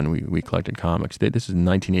tell anyone we collected comics. This is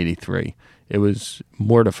 1983. It was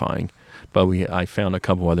mortifying. But I found a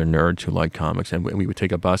couple other nerds who liked comics, and we would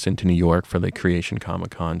take a bus into New York for the Creation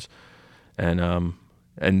Comic-Cons. And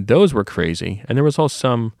those were crazy. And there was also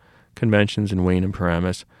some conventions in Wayne and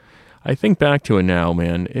Paramus. I think back to it now,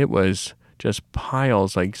 man. It was just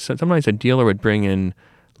piles. Like sometimes a dealer would bring in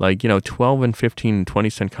 12 and 15 and 20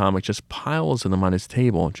 cent comics, just piles of them on his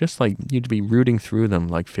table. Just like you'd be rooting through them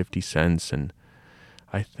like 50 cents. And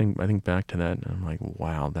I think back to that and I'm like,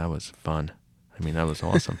 wow, that was fun. I mean, that was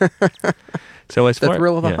awesome. So as the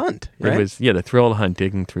thrill of the hunt, right? It was, the thrill of the hunt,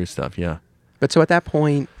 digging through stuff. Yeah. But so at that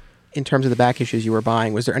point, in terms of the back issues you were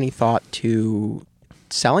buying, was there any thought to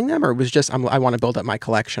selling them, or it was just, I want to build up my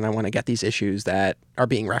collection. I want to get these issues that are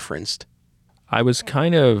being referenced? I was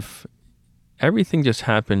everything just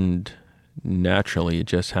happened naturally. It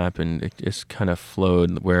just happened. It just kind of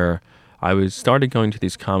flowed where I started going to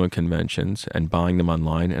these comic conventions and buying them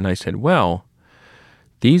online. And I said, well,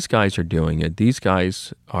 these guys are doing it. These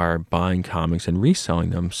guys are buying comics and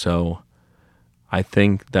reselling them. So I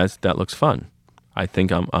think that looks fun. I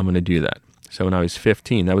think I'm going to do that. So when I was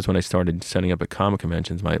 15, that was when I started setting up at comic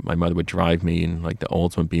conventions. My mother would drive me in like the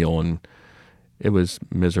Oldsmobile, and it was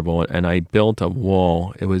miserable. And I built a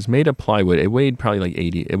wall. It was made of plywood. It weighed probably like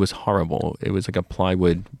 80. It was horrible. It was like a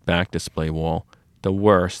plywood back display wall, the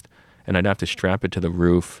worst. And I'd have to strap it to the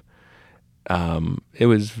roof. It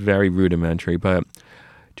was very rudimentary, but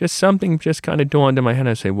just something just kind of dawned in my head.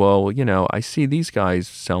 I say, well, I see these guys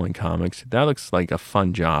selling comics. That looks like a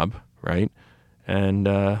fun job, right? And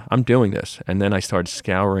I'm doing this. And then I started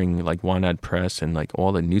scouring like Wanad Press and like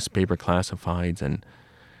all the newspaper classifieds,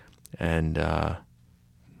 and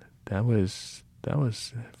that was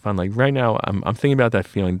fun. Like right now, I'm thinking about that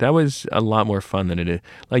feeling. That was a lot more fun than it is.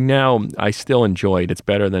 Like now, I still enjoy it. It's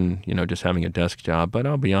better than just having a desk job. But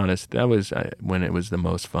I'll be honest, that was when it was the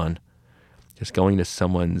most fun. Just going to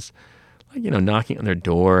someone's, knocking on their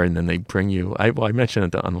door, and then they bring you. I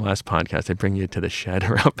mentioned it on the last podcast. They bring you to the shed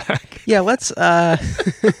around back. Yeah, let's.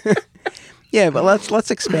 Yeah, but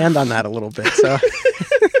let's expand on that a little bit. So.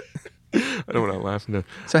 I don't want to laugh. No.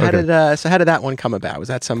 So how did that one come about? Was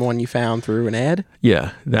that someone you found through an ad?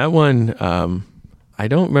 Yeah, that one. I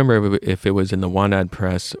don't remember if it was in the Wanad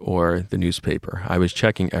Press or the newspaper. I was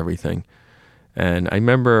checking everything, and I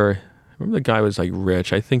remember the guy was like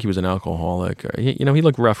rich. I think he was an alcoholic. He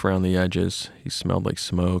looked rough around the edges. He smelled like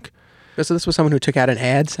smoke. So this was someone who took out an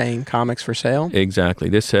ad saying comics for sale? Exactly.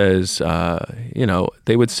 This says,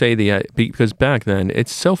 they would say because back then,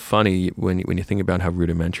 it's so funny when you think about how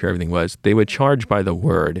rudimentary everything was. They would charge by the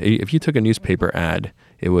word. If you took a newspaper ad,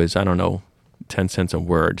 it was, 10 cents a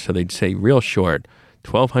word. So they'd say real short,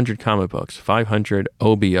 1,200 comic books, 500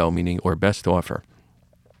 OBO, meaning or best offer.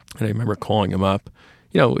 And I remember calling him up.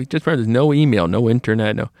 Just remember there's no email, no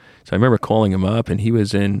internet. No. So I remember calling him up, and he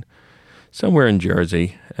was in somewhere in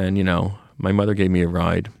Jersey, and my mother gave me a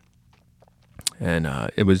ride, and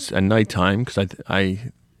it was at nighttime because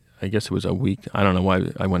I guess it was a week. I don't know why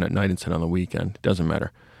I went at night instead on the weekend. It doesn't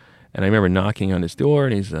matter. And I remember knocking on his door,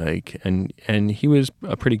 and he's like, and he was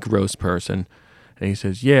a pretty gross person, and he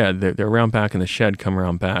says, yeah, they're around back in the shed. Come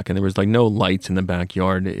around back, and there was like no lights in the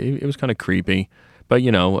backyard. It was kind of creepy. But,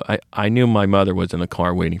 I knew my mother was in the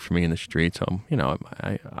car waiting for me in the street. So,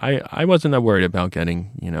 I wasn't that worried about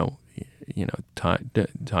getting,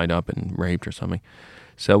 tied up and raped or something.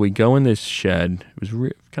 So we go in this shed. It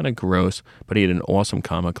was kind of gross, but he had an awesome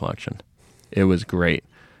comic collection. It was great.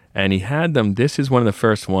 And he had them. This is one of the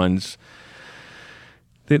first ones.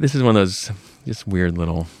 This is one of those just weird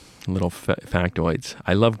little factoids.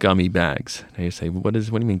 I love gummy bags. And you say, what do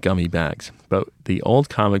you mean gummy bags? But the old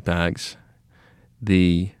comic bags,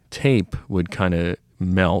 the tape would kind of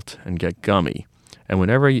melt and get gummy. And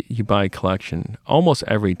whenever you buy a collection, almost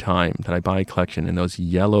every time that I buy a collection in those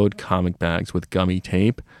yellowed comic bags with gummy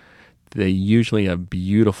tape, they usually have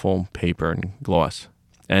beautiful paper and gloss.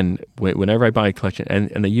 And whenever I buy a collection,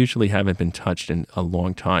 and they usually haven't been touched in a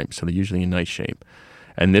long time, so they're usually in nice shape.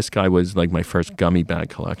 And this guy was like my first gummy bag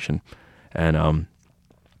collection. And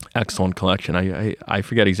excellent collection. I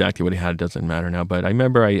forget exactly what he had. It doesn't matter now. But I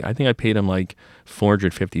remember I think I paid him like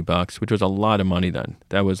 $450, which was a lot of money then.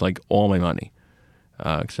 That was like all my money.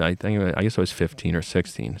 Because I guess I was 15 or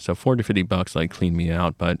 16. So $450 like cleaned me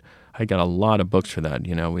out. But I got a lot of books for that,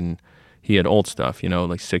 and he had old stuff, like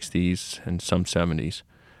 60s and some 70s.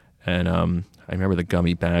 And I remember the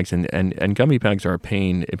gummy bags, and gummy bags are a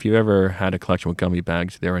pain. If you ever had a collection with gummy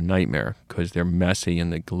bags, they're a nightmare because they're messy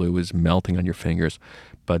and the glue is melting on your fingers.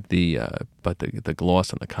 But the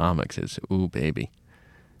gloss on the comics is, ooh, baby.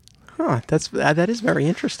 Huh, that is very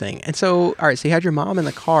interesting. And so, all right, so you had your mom in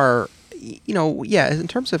the car. In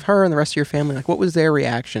terms of her and the rest of your family, like what was their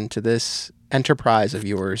reaction to this enterprise of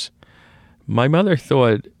yours? My mother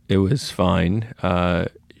thought it was fine. I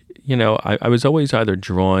was always either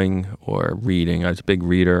drawing or reading. I was a big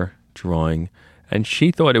reader, drawing, And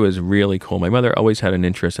she thought it was really cool. My mother always had an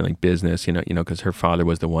interest in like business, because her father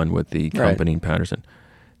was the one with the company in Patterson.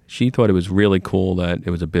 She thought it was really cool that it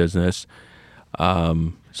was a business.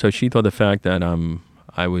 So she thought the fact that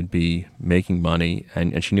I would be making money,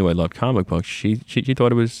 and she knew I loved comic books. She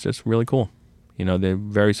thought it was just really cool. They're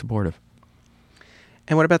very supportive.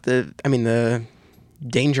 And what about the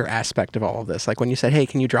danger aspect of all of this? Like when you said, hey,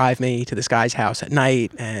 can you drive me to this guy's house at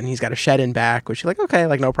night and he's got a shed in back? Was she like, okay,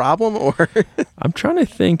 like no problem? Or I'm trying to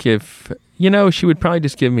think if, she would probably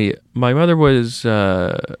just give me, my mother was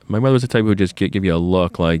the type who would just give you a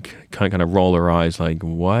look, like kind of roll her eyes like,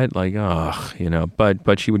 what? Like,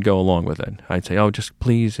 but she would go along with it. I'd say, oh, just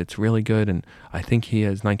please, it's really good. And I think he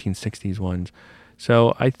has 1960s ones.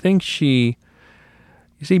 So I think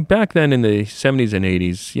you see, back then in the 70s and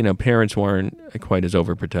 80s, parents weren't quite as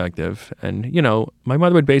overprotective. And, my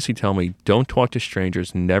mother would basically tell me, don't talk to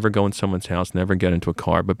strangers, never go in someone's house, never get into a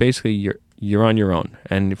car. But basically, you're on your own.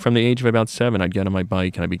 And from the age of about 7, I'd get on my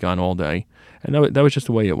bike and I'd be gone all day. And that was just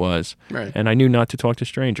the way it was. Right. And I knew not to talk to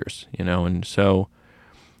strangers, and so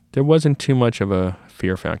there wasn't too much of a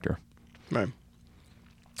fear factor. Right.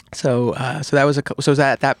 So was that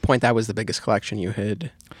at that point, that was the biggest collection you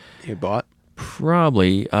bought?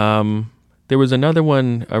 Probably. There was another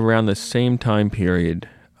one around the same time period.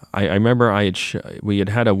 I remember we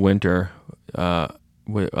had a winter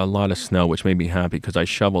with a lot of snow, which made me happy because I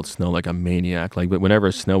shoveled snow like a maniac. Like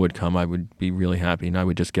whenever snow would come, I would be really happy, and I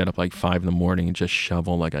would just get up like 5 a.m. and just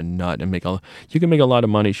shovel like a nut and you can make a lot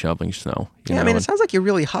of money shoveling snow. It sounds like you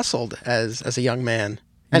really hustled as a young man,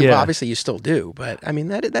 and well, obviously you still do. But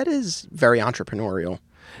that is very entrepreneurial.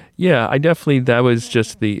 Yeah, that was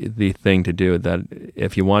just the thing to do, that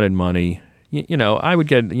if you wanted money, I would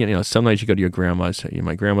get, some nights you go to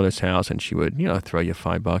my grandmother's house and she would, throw you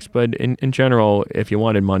 $5. But in general, if you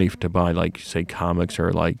wanted money to buy like, say, comics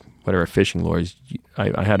or like whatever fishing lures,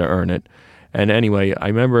 I had to earn it. And anyway, I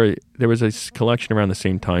remember there was a collection around the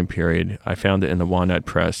same time period. I found it in the Walnut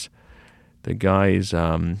Press. The guy's,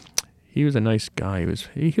 he was a nice guy.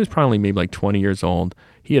 He was probably maybe like 20 years old.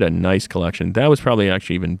 He had a nice collection. That was probably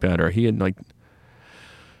actually even better. He had like,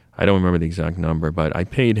 I don't remember the exact number, but I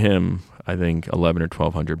paid him, I think, $1,100 or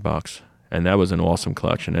 $1,200, and that was an awesome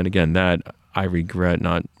collection. And again, that I regret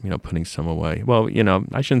not, putting some away. Well,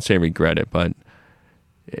 I shouldn't say regret it, but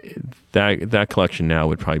that collection now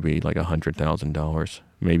would probably be like $100,000,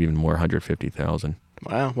 maybe even more, $150,000.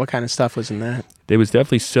 Wow, what kind of stuff was in that? There was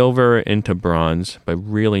definitely silver into bronze, but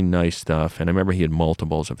really nice stuff. And I remember he had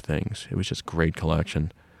multiples of things. It was just great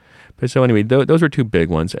collection. But so anyway, those were two big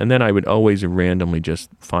ones. And then I would always randomly just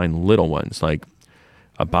find little ones, like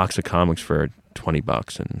a box of comics for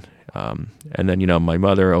 $20. And then, my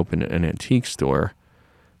mother opened an antique store,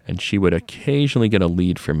 and she would occasionally get a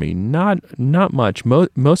lead from me. Not much.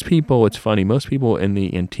 Most people, it's funny, most people in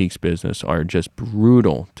the antiques business are just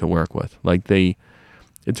brutal to work with. Like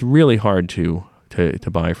it's really hard to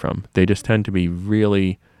buy from. They just tend to be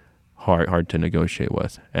really hard to negotiate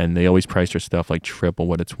with. And they always price their stuff like triple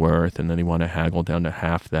what it's worth, and then they want to haggle down to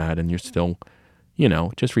half that, and you're still,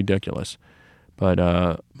 just ridiculous. But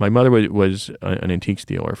my mother was an antiques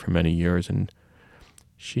dealer for many years, and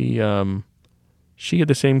she had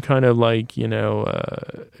the same kind of like,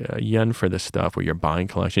 yen for this stuff where you're buying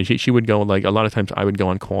collections. She would go, like, a lot of times I would go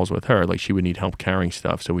on calls with her. Like, she would need help carrying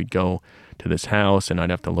stuff. So we'd go to this house and I'd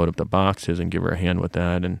have to load up the boxes and give her a hand with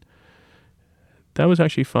that. And that was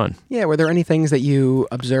actually fun. Yeah. Were there any things that you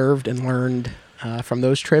observed and learned from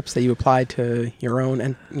those trips that you applied to your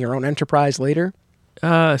own enterprise later?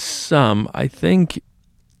 Some. I think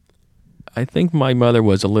my mother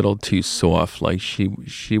was a little too soft. Like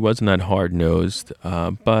she wasn't that hard-nosed.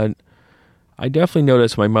 But I definitely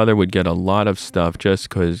noticed my mother would get a lot of stuff just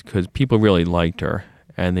because people really liked her,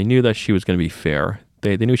 and they knew that she was going to be fair.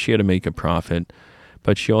 They knew she had to make a profit,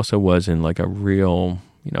 but she also wasn't like a real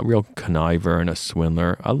conniver and a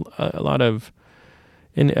swindler. A lot of,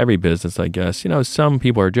 in every business, I guess, some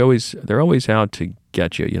people they're always out to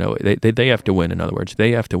get you. They have to win. In other words,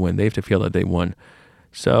 they have to win. They have to feel that they won.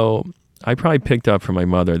 So I probably picked up from my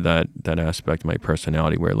mother that aspect of my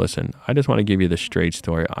personality where, listen, I just want to give you the straight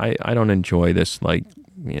story. I don't enjoy this, like,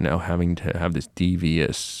 having to have this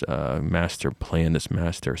devious master plan, this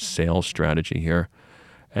master sales strategy here.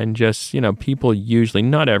 And just, people usually,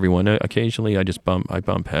 not everyone, occasionally I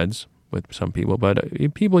bump heads with some people,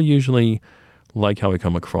 but people usually like how I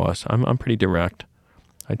come across. I'm pretty direct.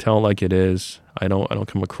 I tell like it is. I don't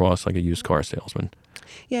come across like a used car salesman.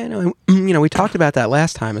 Yeah, no, we talked about that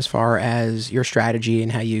last time as far as your strategy and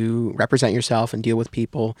how you represent yourself and deal with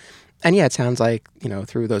people. And yeah, it sounds like,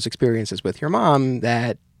 through those experiences with your mom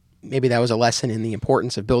that maybe that was a lesson in the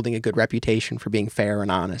importance of building a good reputation for being fair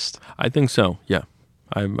and honest. I think so. Yeah,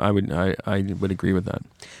 I would agree with that.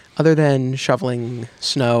 Other than shoveling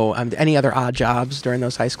snow, any other odd jobs during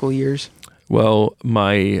those high school years? Well,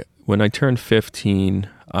 when I turned 15,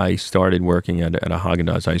 I started working at a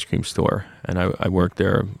Haagen-Dazs ice cream store, and I worked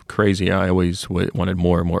there crazy. I always wanted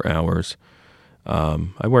more and more hours.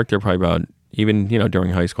 I worked there probably about, even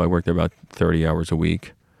during high school, I worked there about 30 hours a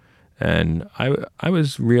week, and I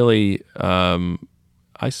was really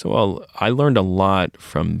I learned a lot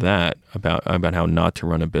from that about how not to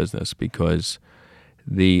run a business, because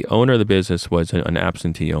the owner of the business was an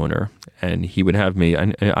absentee owner, and he would have me,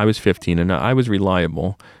 and I was 15 and I was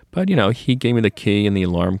reliable, but he gave me the key and the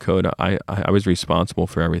alarm code. I was responsible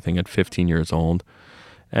for everything at 15 years old,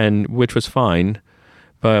 and which was fine,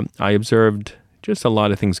 but I observed just a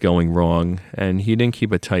lot of things going wrong, and he didn't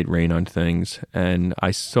keep a tight rein on things, and I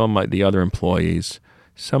saw the other employees,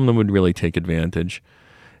 some of them would really take advantage.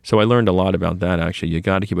 So I learned a lot about that, actually. You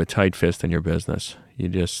got to keep a tight fist in your business. You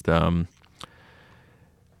just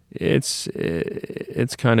it's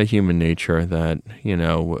kind of human nature that,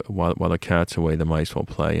 while the cat's away, the mice will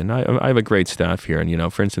play. And I have a great staff here.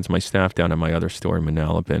 And, for instance, my staff down at my other store in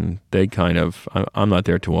Manalapan, they I'm not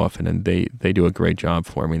there too often, and they do a great job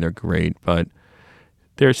for me. They're great. But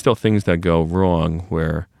there's still things that go wrong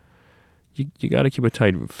where you got to keep a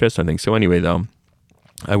tight fist on things. So anyway, though,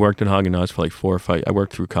 I worked at Haagen-Dazs for like 4 or 5. I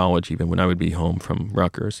worked through college even when I would be home from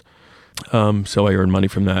Rutgers. So I earned money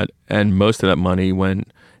from that. And most of that money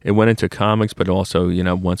went into comics, but also,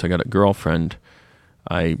 once I got a girlfriend,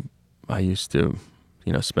 I used to,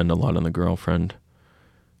 spend a lot on the girlfriend.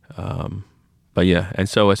 But yeah, and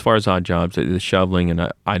so as far as odd jobs, the shoveling,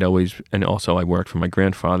 and and also I worked for my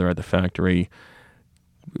grandfather at the factory.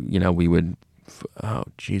 We would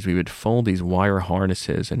fold these wire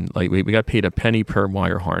harnesses, and like we got paid a penny per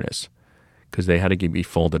wire harness because they had to be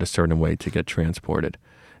folded a certain way to get transported.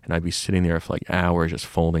 And I'd be sitting there for like hours just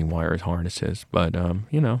folding wire harnesses. But,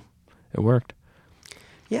 it worked.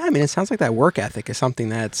 Yeah, it sounds like that work ethic is something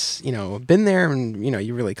that's, been there and,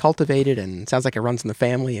 you really cultivated, and it sounds like it runs in the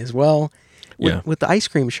family as well. With the ice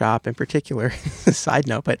cream shop in particular, side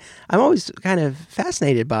note, but I'm always kind of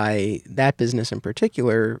fascinated by that business in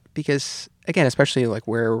particular because, again, especially like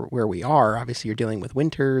where we are, obviously you're dealing with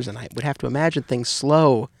winters, and I would have to imagine things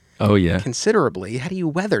slow considerably. How do you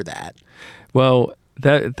weather that? Well,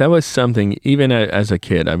 that was something, even as a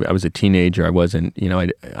kid. I was a teenager. I wasn't,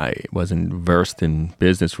 I wasn't versed in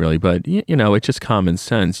business really, but it's just common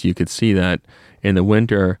sense. You could see that in the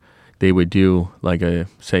winter they would do like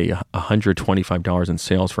say $125 in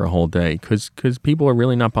sales for a whole day because people are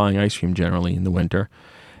really not buying ice cream generally in the winter,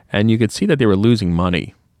 and you could see that they were losing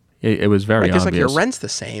money. It was very obvious. Because like your rent's the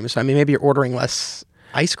same, so maybe you're ordering less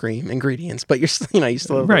ice cream ingredients, but you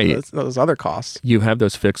still have those other costs. You have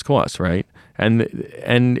those fixed costs, right?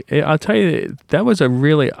 And I'll tell you,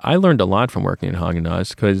 I learned a lot from working at Haagen-Dazs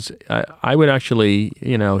because I would actually,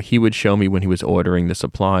 he would show me when he was ordering the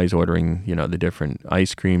supplies, ordering, the different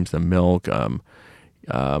ice creams, the milk.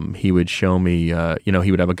 He would show me,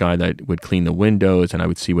 he would have a guy that would clean the windows, and I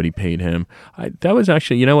would see what he paid him. That was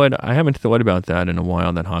actually, I haven't thought about that in a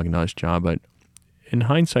while, that Haagen-Dazs job, but in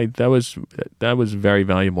hindsight, that was very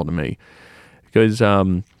valuable to me because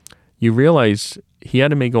you realize he had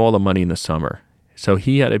to make all the money in the summer. So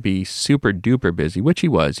he had to be super duper busy, which he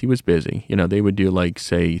was. He was busy. They would do like,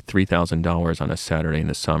 say, $3,000 on a Saturday in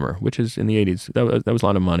the summer, which is in the 80s. That was a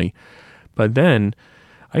lot of money. But then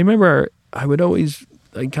I remember I would always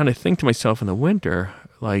kind of think to myself in the winter,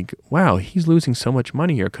 like, wow, he's losing so much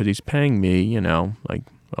money here because he's paying me, it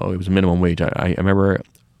was minimum wage. I remember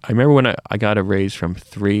when I got a raise from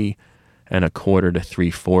 $3.25 to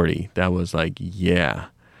 $3.40. That was like, yeah.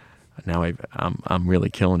 Now I'm really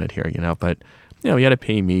killing it here, But he had to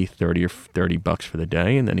pay me $30 for the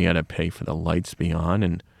day, and then he had to pay for the lights beyond,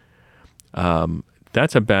 and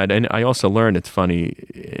that's a bad. And I also learned, it's funny.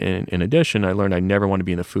 In addition, I learned I never want to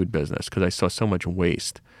be in the food business because I saw so much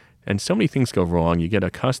waste, and so many things go wrong. You get a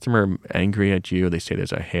customer angry at you. They say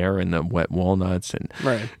there's a hair in the wet walnuts, and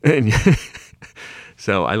right. And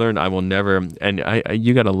so I learned I will never, and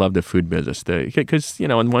you got to love the food business because,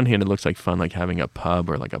 on one hand, it looks like fun, like having a pub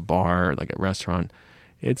or like a bar or like a restaurant.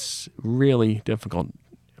 It's really difficult.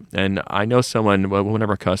 And I know someone, one of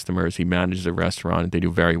our customers, he manages a restaurant. They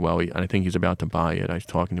do very well. And I think he's about to buy it. I was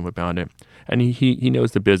talking to him about it. And he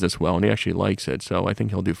knows the business well, and he actually likes it. So I think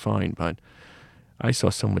he'll do fine. But I saw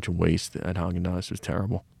so much waste at Haagen-Dazs. It was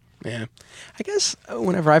terrible. Yeah. I guess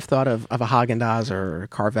whenever I've thought of a Haagen-Dazs or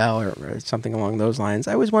Carvel or something along those lines,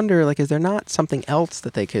 I always wonder, is there not something else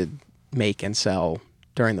that they could make and sell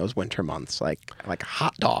during those winter months, like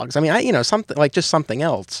hot dogs. I mean, something like just something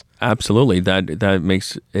else. Absolutely, that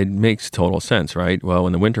makes total sense, right? Well,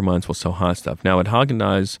 in the winter months, we'll sell hot stuff. Now at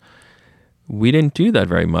Haagen-Dazs, we didn't do that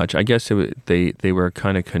very much. I guess they were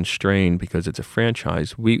kind of constrained because it's a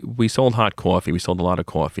franchise. We sold hot coffee. We sold a lot of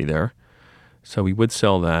coffee there, so we would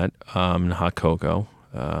sell that, and hot cocoa.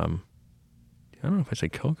 I don't know if I say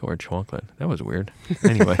cocoa or chocolate. That was weird.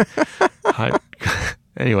 Anyway,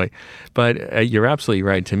 anyway, but you're absolutely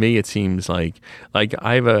right. To me, it seems like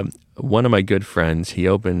I have one of my good friends. He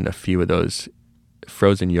opened a few of those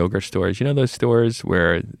frozen yogurt stores. You know those stores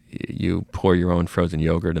where you pour your own frozen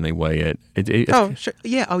yogurt and they weigh it? Sure.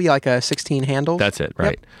 Yeah. Oh, yeah, like a 16 handle. That's it,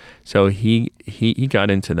 right? Yep. So he got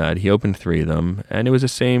into that. He opened 3 of them, and it was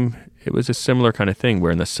a similar kind of thing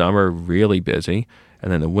where in the summer really busy,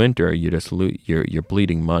 and then the winter you're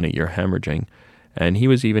bleeding money, you're hemorrhaging. And he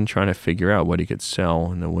was even trying to figure out what he could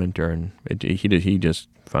sell in the winter, and he just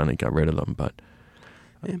finally got rid of them. But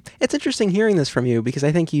it's interesting hearing this from you because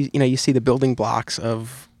I think you see the building blocks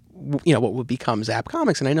of what would become Zap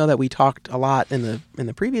Comics, and I know that we talked a lot in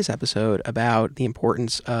the previous episode about the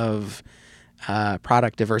importance of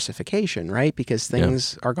product diversification, right? Because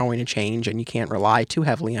things are going to change, and you can't rely too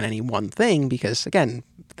heavily on any one thing because again,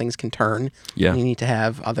 things can turn. Yeah, and you need to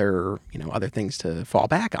have other things to fall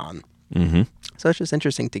back on. Mm-hmm. So it's just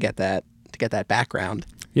interesting to get that background.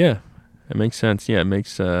 Yeah. It makes sense. Yeah, it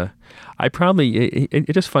makes. I probably.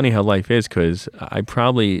 It's just funny how life is because I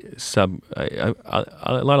probably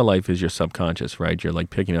a lot of life is your subconscious, right? You're like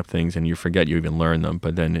picking up things and you forget you even learned them,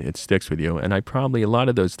 but then it sticks with you. And I probably a lot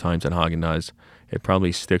of those times at Haagen-Dazs, it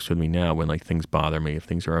probably sticks with me now when like things bother me, if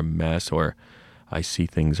things are a mess or I see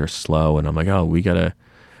things are slow, and I'm like, oh, we gotta.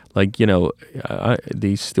 Like,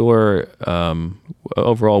 the store,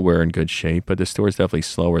 overall we're in good shape, but the store is definitely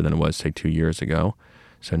slower than it was, say, 2 years ago.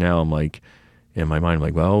 So now I'm like, in my mind, I'm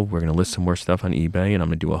like, well, we're going to list some more stuff on eBay, and I'm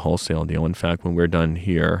going to do a wholesale deal. In fact, when we're done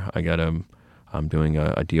here, I'm doing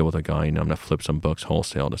a deal with a guy, and I'm going to flip some books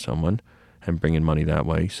wholesale to someone and bring in money that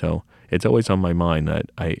way. So it's always on my mind that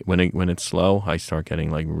when it's slow, I start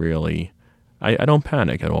getting like really, I don't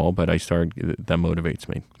panic at all, but that motivates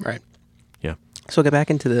me. Right. Yeah. So get back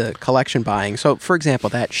into the collection buying. So, for example,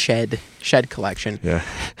 that shed collection. Yeah.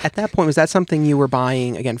 At that point, was that something you were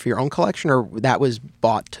buying again for your own collection, or that was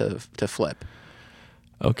bought to flip?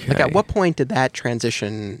 Okay. Like, at what point did that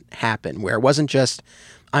transition happen, where it wasn't just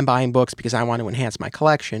I'm buying books because I want to enhance my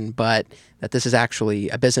collection, but that this is actually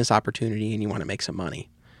a business opportunity and you want to make some money?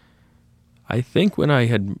 I think when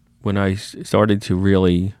I started to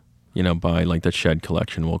really, buy like the shed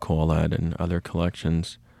collection, we'll call that, and other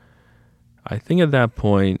collections. I think at that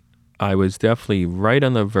point, I was definitely right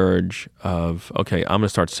on the verge of, okay, I'm going to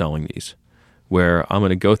start selling these, where I'm going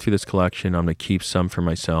to go through this collection, I'm going to keep some for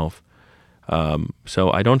myself.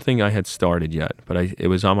 So I don't think I had started yet, but it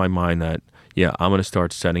was on my mind that, yeah, I'm going to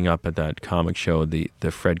start setting up at that comic show, the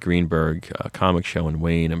Fred Greenberg comic show in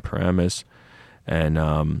Wayne and Paramus.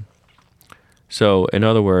 And so in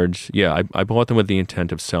other words, yeah, I bought them with the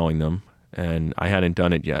intent of selling them, and I hadn't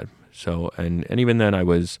done it yet. So, and even then I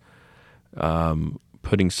was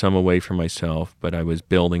putting some away for myself, but I was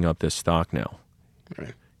building up this stock now.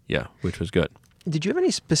 Right. Yeah, which was good. Did you have any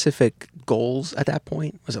specific goals at that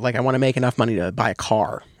point? Was it like, I want to make enough money to buy a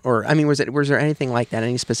car? Or, I mean, was there anything like that,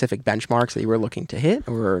 any specific benchmarks that you were looking to hit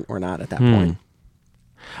or not at that point?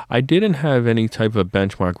 I didn't have any type of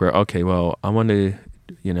benchmark where, okay, well, I want to,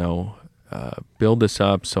 build this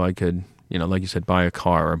up so I could, like you said, buy a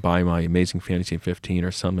car or buy my Amazing Fantasy 15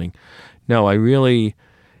 or something. No,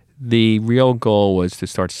 the real goal was to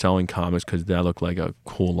start selling comics because that looked like a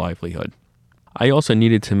cool livelihood. I also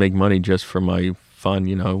needed to make money just for my fun,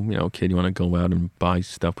 kid, you want to go out and buy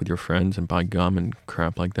stuff with your friends and buy gum and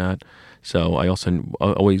crap like that. So I also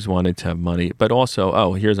always wanted to have money. But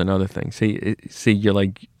also, here's another thing. See, you're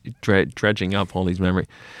like dredging up all these memories.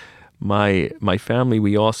 My family,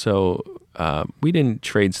 we also, we didn't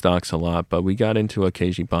trade stocks a lot, but we got into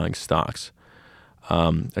occasionally buying stocks.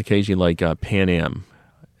 Occasionally like Pan Am,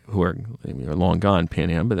 who are long gone, Pan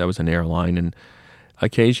Am, but that was an airline. And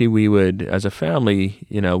occasionally we would, as a family,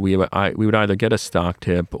 we would either get a stock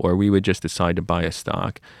tip or we would just decide to buy a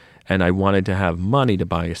stock. And I wanted to have money to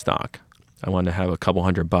buy a stock. I wanted to have a couple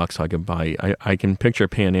 $100 so I could buy. I can picture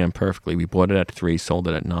Pan Am perfectly. We bought it at 3, sold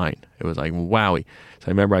it at 9. It was like, wowie. So I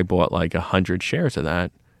remember I bought like 100 shares of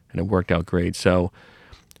that, and it worked out great. So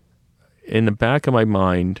in the back of my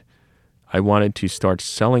mind, I wanted to start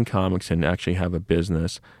selling comics and actually have a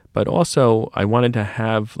business. But also, I wanted to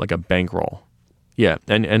have like a bankroll. Yeah,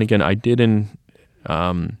 and again, I didn't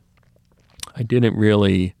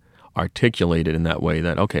really articulate it in that way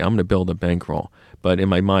that, okay, I'm going to build a bankroll. But in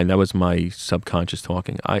my mind, that was my subconscious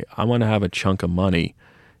talking. I want to have a chunk of money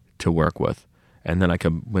to work with. And then I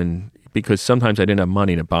could, because sometimes I didn't have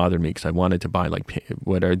money and it bothered me because I wanted to buy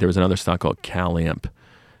there was another stock called CalAmp.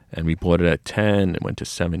 And we bought it at 10, it went to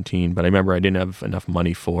 17. But I remember I didn't have enough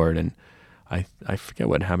money for it. And I forget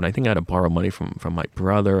what happened. I think I had to borrow money from my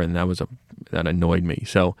brother, and that annoyed me.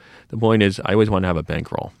 So the point is, I always wanted to have a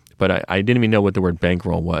bankroll. But I didn't even know what the word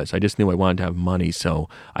bankroll was. I just knew I wanted to have money so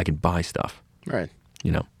I could buy stuff. Right.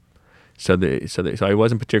 So I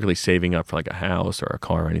wasn't particularly saving up for like a house or a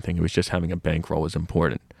car or anything. It was just having a bankroll was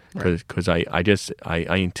important because I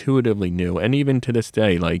intuitively knew, and even to this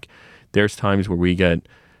day, like there's times where we get,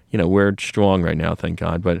 we're strong right now, thank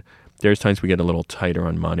God, but there's times we get a little tighter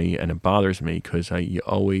on money, and it bothers me because you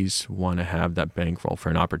always want to have that bankroll for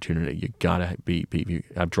an opportunity. You gotta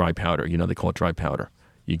have dry powder. They call it dry powder.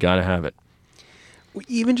 You gotta have it.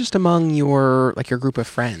 Even just among your group of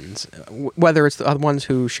friends, whether it's the ones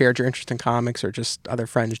who shared your interest in comics or just other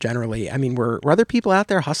friends generally, I mean, were other people out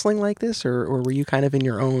there hustling like this, or were you kind of in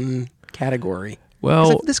your own category?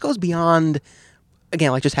 Well, this goes beyond,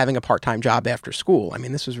 again, like just having a part-time job after school. I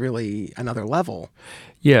mean, this was really another level.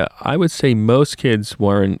 Yeah, I would say most kids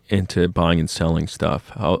weren't into buying and selling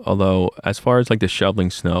stuff. Although, as far as like the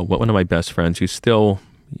shoveling snow, one of my best friends who's still,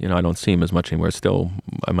 I don't see him as much anymore, still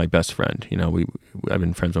my best friend. I've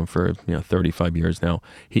been friends with him for 35 years now.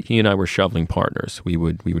 He and I were shoveling partners. We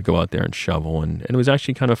would go out there and shovel, and it was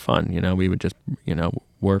actually kind of fun. We would just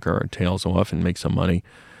work our tails off and make some money,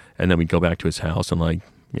 and then we'd go back to his house and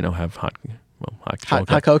have hot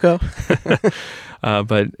cocoa.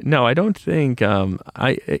 But no, I don't think, you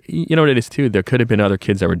know what it is too, there could have been other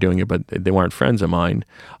kids that were doing it, but they weren't friends of mine.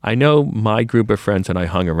 I know my group of friends that I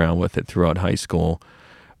hung around with it throughout high school,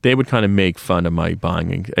 they would kind of make fun of my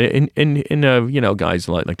buying, and guys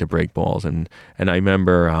like to break balls, and I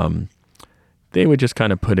remember they would just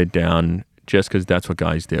kind of put it down just because that's what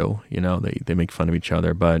guys do. They make fun of each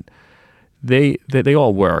other, but they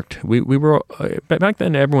all worked. We were back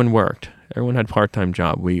then. Everyone worked. Everyone had part-time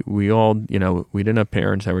job. We all, we didn't have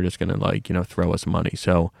parents that were just going to throw us money.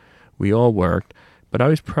 So we all worked. But I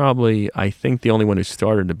was probably, I think, the only one who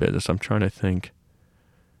started the business. I'm trying to think.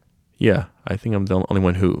 Yeah, I think I'm the only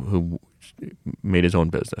one who made his own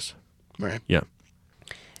business. Right. Yeah.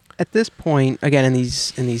 At this point, again, in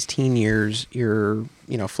these teen years, you're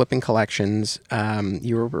flipping collections.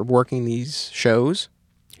 You were working these shows.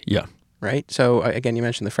 Yeah. Right. So again, you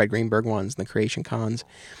mentioned the Fred Greenberg ones and the Creation Cons.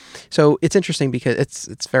 So it's interesting because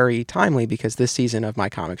it's very timely because this season of My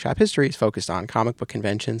Comic Shop History is focused on comic book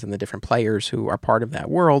conventions and the different players who are part of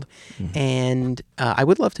that world. Mm-hmm. And I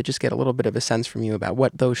would love to just get a little bit of a sense from you about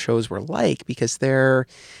what those shows were like, because they're,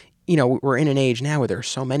 we're in an age now where there are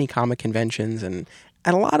so many comic conventions, and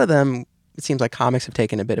a lot of them, it seems like comics have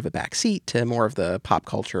taken a bit of a back seat to more of the pop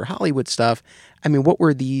culture Hollywood stuff. I mean, what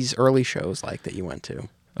were these early shows like that you went to?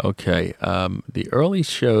 Okay. The early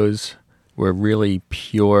shows were really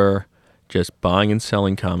pure, just buying and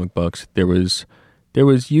selling comic books. There was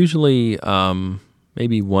usually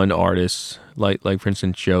maybe one artist, like for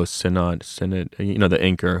instance Joe Sinnott, the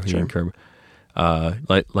inker, Sure.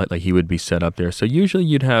 like he would be set up there. So usually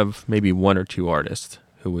you'd have maybe one or two artists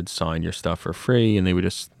who would sign your stuff for free, and they would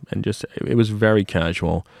just it was very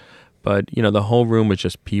casual. But, the whole room was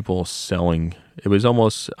just people selling. It was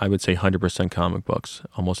almost, I would say, 100% comic books,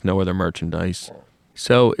 almost no other merchandise.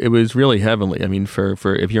 So it was really heavenly. I mean, for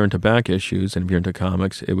if you're into back issues and if you're into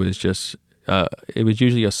comics, it was just, it was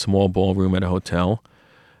usually a small ballroom at a hotel.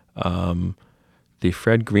 The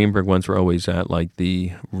Fred Greenberg ones were always at like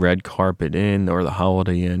the Red Carpet Inn or the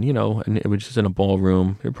Holiday Inn, and it was just in a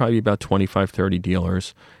ballroom. There were probably about 25, 30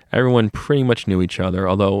 dealers. Everyone pretty much knew each other,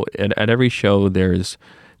 although at every show there's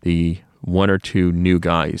the one or two new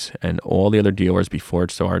guys, and all the other dealers before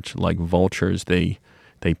it starts, like vultures, they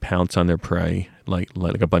pounce on their prey like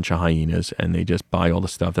a bunch of hyenas, and they just buy all the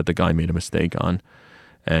stuff that the guy made a mistake on.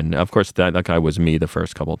 And of course that guy was me the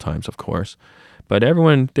first couple of times, of course. But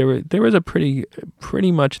everyone, there was a pretty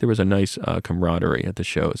much there was a nice camaraderie at the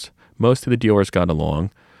shows. Most of the dealers got along.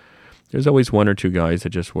 There's always one or two guys that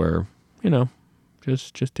just were,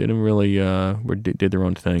 just didn't really did their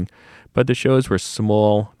own thing. But the shows were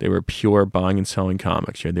small. They were pure buying and selling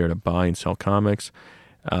comics. You're there to buy and sell comics.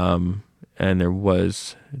 And there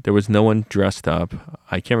was no one dressed up.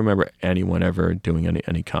 I can't remember anyone ever doing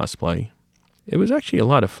any cosplay. It was actually a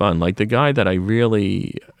lot of fun. Like the guy that I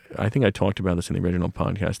think I talked about this in the original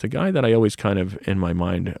podcast, the guy that I always kind of, in my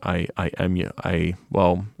mind,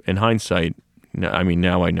 well, in hindsight, I mean,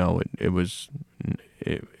 now I know it was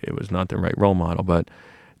not the right role model, but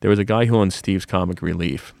there was a guy who owned Steve's Comic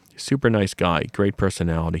Relief, super nice guy, great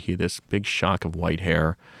personality. He had this big shock of white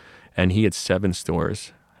hair, and he had 7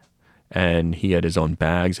 stores, and he had his own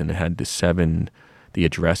bags, and it had the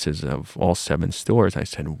addresses of all 7 stores. I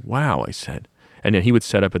said, wow, I said. And then he would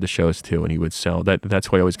set up at the shows too, and he would sell.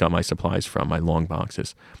 That's where I always got my supplies from, my long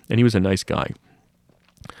boxes. And he was a nice guy.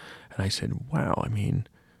 And I said, wow, I mean,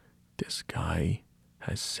 this guy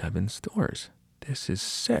has 7 stores. This is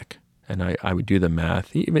sick. And I would do the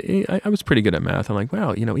math. I was pretty good at math. I'm like,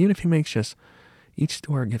 wow, even if he makes just, each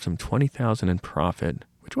store gives him $20,000 in profit,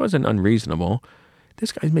 which wasn't unreasonable.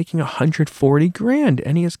 This guy's making $140,000,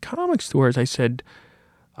 and he has comic stores. I said,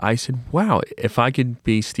 wow, if I could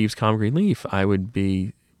be Steve's Comic Relief, I would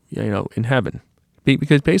be, in heaven.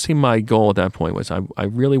 Because basically my goal at that point was I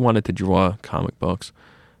really wanted to draw comic books,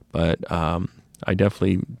 but I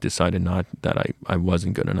definitely decided not that I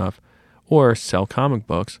wasn't good enough, or sell comic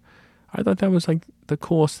books. I thought that was like the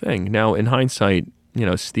coolest thing. Now, in hindsight,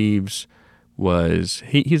 Steve's was,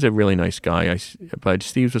 he's a really nice guy, but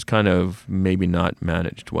Steve's was kind of maybe not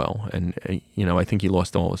managed well. And, I think he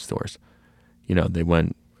lost all his stores. They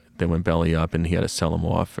went belly up, and he had to sell them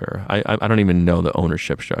off. Or I don't even know the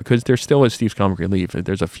ownership structure, because there still is Steve's Comic Relief.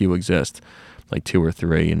 There's a few exist, like 2 or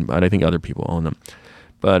 3, but I think other people own them.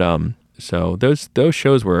 But so those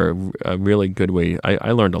shows were a really good way.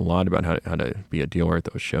 I learned a lot about how to be a dealer at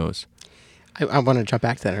those shows. I want to jump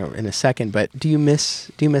back to that in a second, but do you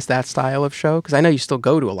miss that style of show? Because I know you still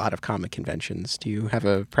go to a lot of comic conventions. Do you have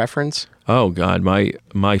a preference? Oh God,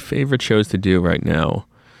 my favorite shows to do right now,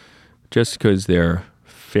 just because they're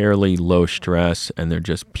fairly low stress and they're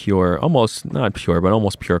just pure, almost not pure, but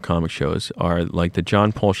almost pure comic shows, are like the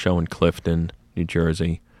John Paul show in Clifton, New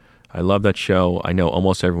Jersey. I love that show. I know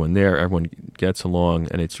almost everyone there. Everyone gets along,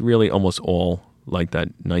 and it's really almost all like that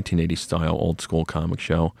 1980s style old school comic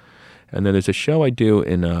show. And then there's a show I do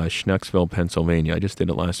in Schnucksville, Pennsylvania. I just did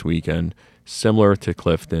it last weekend, similar to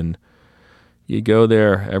Clifton. You go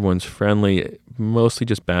there, everyone's friendly, mostly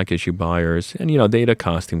just back issue buyers. And, they had a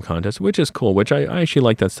costume contest, which is cool, which I actually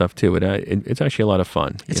like that stuff too. It's actually a lot of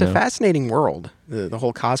fun. It's a fascinating world, the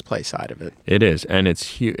whole cosplay side of it. It is, and it's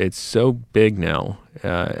huge. It's so big now,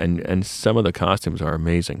 and some of the costumes are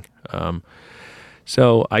amazing.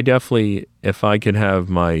 So I definitely, if I could have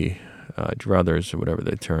my druthers, or whatever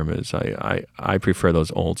the term is, I prefer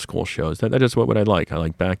those old school shows. That is what I like. I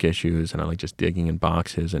like back issues, and I like just digging in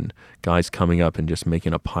boxes and guys coming up and just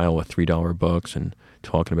making a pile of $3 books and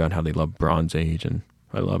talking about how they love Bronze Age, and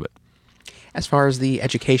I love it. As far as the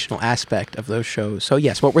educational aspect of those shows, so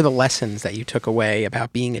yes, what were the lessons that you took away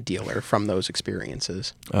about being a dealer from those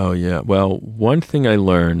experiences? Oh yeah, well, one thing I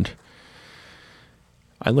learned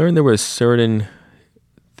there was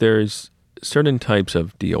there's certain types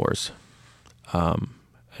of dealers.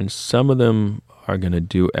 And some of them are going to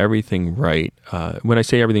do everything right. When I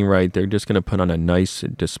say everything right, they're just going to put on a nice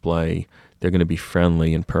display. They're going to be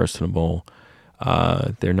friendly and personable.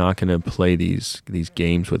 They're not going to play these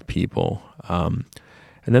games with people. And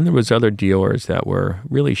then there was other dealers that were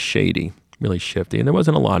really shady, really shifty. And there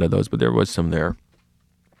wasn't a lot of those, but there was some there.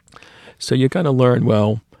 So you got to learn,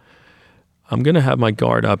 well, I'm going to have my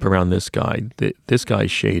guard up around this guy. This guy's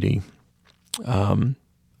shady.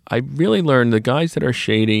 I really learned the guys that are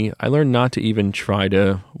shady, I learned not to even try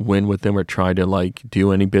to win with them or try to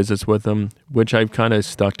do any business with them, which I've kind of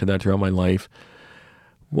stuck to that throughout my life.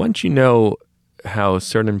 Once you know how a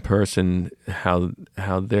certain person, how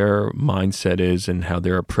their mindset is and how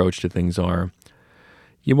their approach to things are,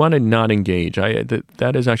 you want to not engage.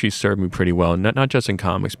 That has actually served me pretty well, not just in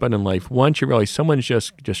comics, but in life. Once you realize someone's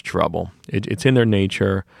just trouble, it's in their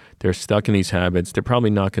nature, they're stuck in these habits, they're probably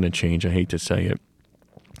not going to change, I hate to say it.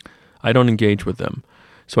 I don't engage with them.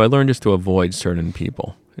 So I learned just to avoid certain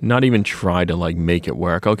people, not even try to make it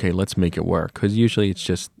work. Okay, let's make it work. Because usually it's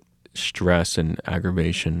just stress and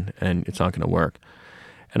aggravation, and it's not going to work.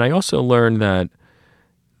 And I also learned that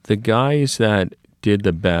the guys that did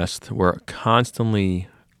the best were constantly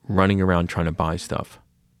running around trying to buy stuff.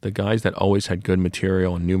 The guys that always had good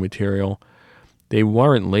material and new material, they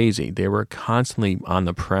weren't lazy. They were constantly on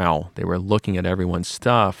the prowl. They were looking at everyone's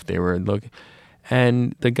stuff. They were looking...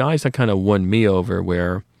 And the guys that kind of won me over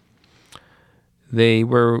were, they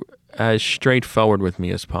were as straightforward with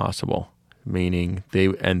me as possible, meaning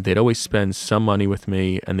they'd always spend some money with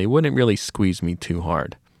me, and they wouldn't really squeeze me too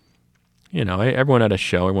hard. Everyone at a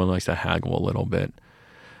show, everyone likes to haggle a little bit.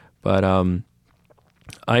 But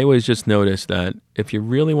I always just noticed that if you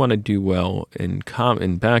really want to do well in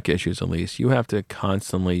back issues, at least, you have to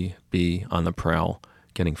constantly be on the prowl,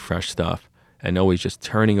 getting fresh stuff. And always just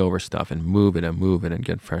turning over stuff and move it and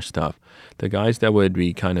get fresh stuff. The guys that would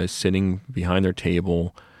be kind of sitting behind their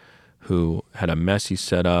table, who had a messy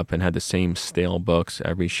setup and had the same stale books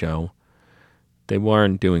every show, they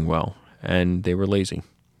weren't doing well, and they were lazy.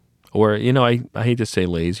 Or, I hate to say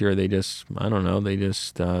lazy, or they just, I don't know, they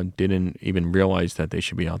just didn't even realize that they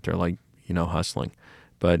should be out there, hustling.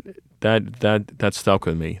 But that stuck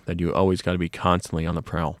with me, that you always got to be constantly on the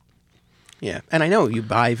prowl. Yeah, and I know you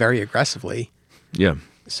buy very aggressively. Yeah.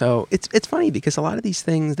 So it's funny because a lot of these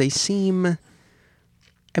things, they seem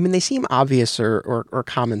obvious or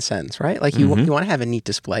common sense, right? Like you want to have a neat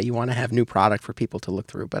display, you want to have new product for people to look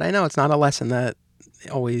through. But I know it's not a lesson that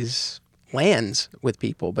always lands with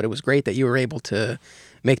people, but it was great that you were able to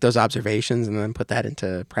make those observations and then put that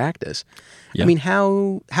into practice. Yeah. I mean,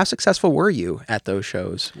 how successful were you at those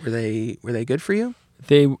shows? Were they good for you?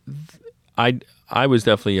 I was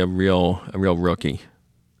definitely a real rookie.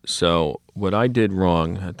 So what I did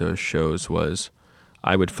wrong at those shows was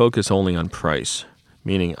I would focus only on price,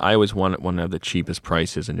 meaning I always want to have the cheapest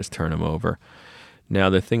prices and just turn them over. Now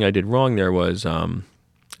the thing I did wrong there was,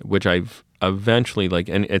 which I've eventually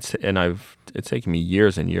it's taken me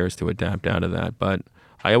years and years to adapt out of that, but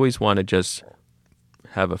I always want to just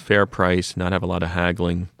have a fair price, not have a lot of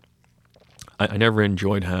haggling. I never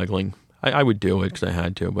enjoyed haggling. I would do it because I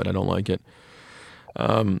had to, but I don't like it.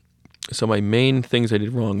 So my main things I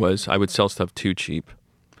did wrong was I would sell stuff too cheap,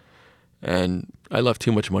 and I left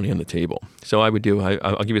too much money on the table. So I'll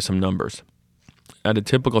give you some numbers. At a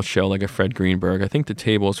typical show like a Fred Greenberg, I think the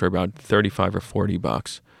tables are about $35 or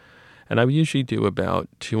 $40. And I would usually do about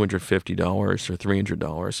 $250 or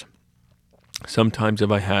 $300. Sometimes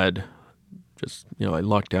if I had I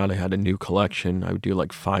lucked out, I had a new collection, I would do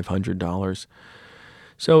like $500.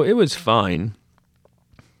 So it was fine.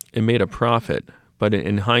 It made a profit. But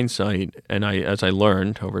in hindsight, and as I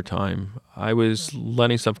learned over time, I was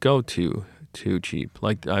letting stuff go too cheap.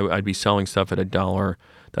 Like I'd be selling stuff at $1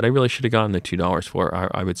 that I really should have gotten the $2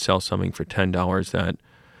 for. I would sell something for $10 that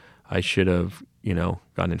I should have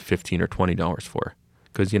gotten $15 or $20 for.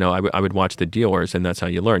 Because, I would watch the dealers, and that's how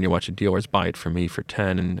you learn. You watch the dealers buy it for me for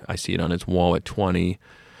 $10, and I see it on his wall at $20.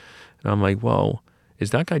 And I'm like, well,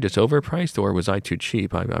 is that guy just overpriced, or was I too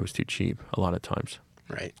cheap? I was too cheap a lot of times.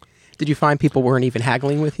 Right. Did you find people weren't even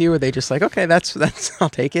haggling with you? Or they just like, okay, that's I'll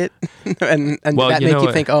take it? and well, did that make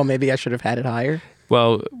you think, oh, maybe I should have had it higher?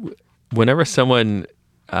 Well, whenever you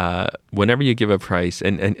give a price,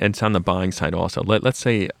 and it's on the buying side also, let's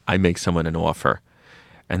say I make someone an offer,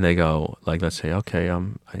 and they go, let's say, okay,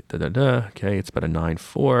 okay, it's about a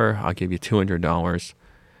 9.4, I'll give you $200.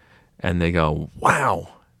 And they go, wow,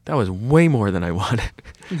 that was way more than I wanted.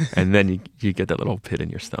 And then you get that little pit in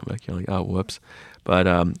your stomach. You're like, oh, whoops. But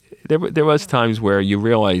there was times where you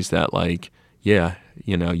realize that,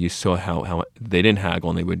 you saw how they didn't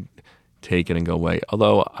haggle and they would take it and go away.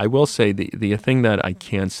 Although I will say the thing that I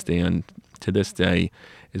can't stand to this day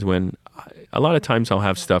is when a lot of times I'll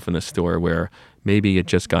have stuff in the store where maybe it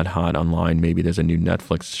just got hot online, maybe there's a new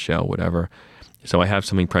Netflix show, whatever. So I have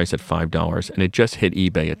something priced at $5 and it just hit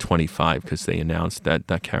eBay at $25 because they announced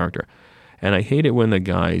that character. And I hate it when the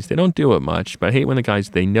guys, they don't do it much, but I hate when the guys,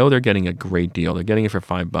 they know they're getting a great deal. They're getting it for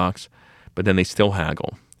 $5, but then they still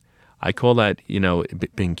haggle. I call that,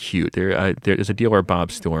 being cute. There's a dealer,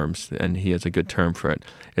 Bob Storms, and he has a good term for it.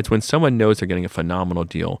 It's when someone knows they're getting a phenomenal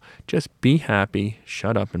deal, just be happy,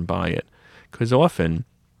 shut up, and buy it. Because often,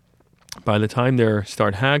 by the time they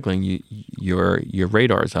start haggling, your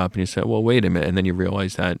radar's up, and you say, well, wait a minute, and then you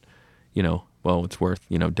realize that, it's worth,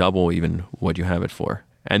 double even what you have it for.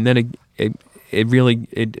 And then I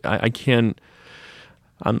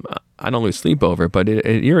don't lose sleep over it, but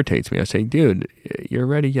it irritates me. I say, dude, you're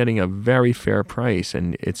already getting a very fair price,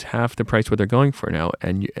 and it's half the price what they're going for now,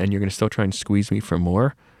 and you're going to still try and squeeze me for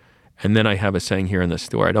more? And then I have a saying here in the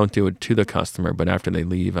store. I don't do it to the customer, but after they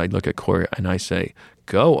leave, I look at Corey and I say,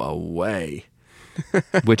 go away,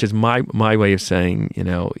 which is my way of saying,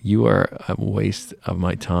 you are a waste of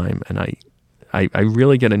my time. And I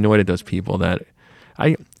really get annoyed at those people that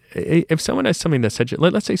if someone has something that's such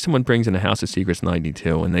let's say someone brings in a House of Secrets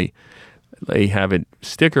 92 and they have it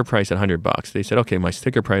sticker price at $100. They said, okay, my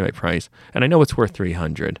sticker price, and I know it's worth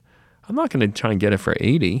 $300. I'm not going to try and get it for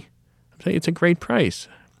 $80. I'm saying it's a great price.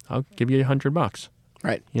 I'll give you $100.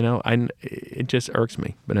 Right. It just irks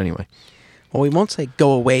me. But anyway. Well, we won't say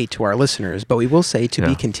go away to our listeners, but we will say to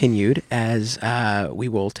be continued, as we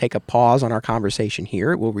will take a pause on our conversation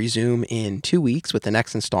here. We'll resume in 2 weeks with the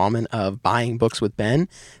next installment of Buying Books with Ben.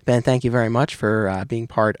 Ben, thank you very much for being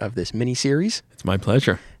part of this mini-series. It's my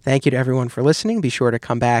pleasure. Thank you to everyone for listening. Be sure to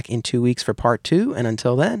come back in 2 weeks for part 2. And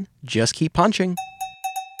until then, just keep punching.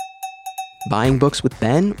 Buying Books with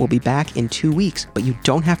Ben will be back in 2 weeks, but you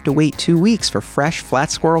don't have to wait 2 weeks for fresh Flat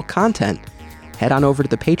Squirrel content. head on over to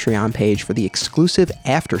the Patreon page for the exclusive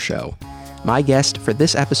after show. My guest for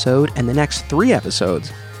this episode and the next 3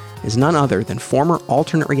 episodes is none other than former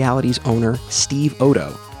Alternate Realities owner Steve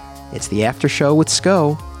Odo. It's the after show with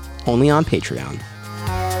SCO, only on Patreon.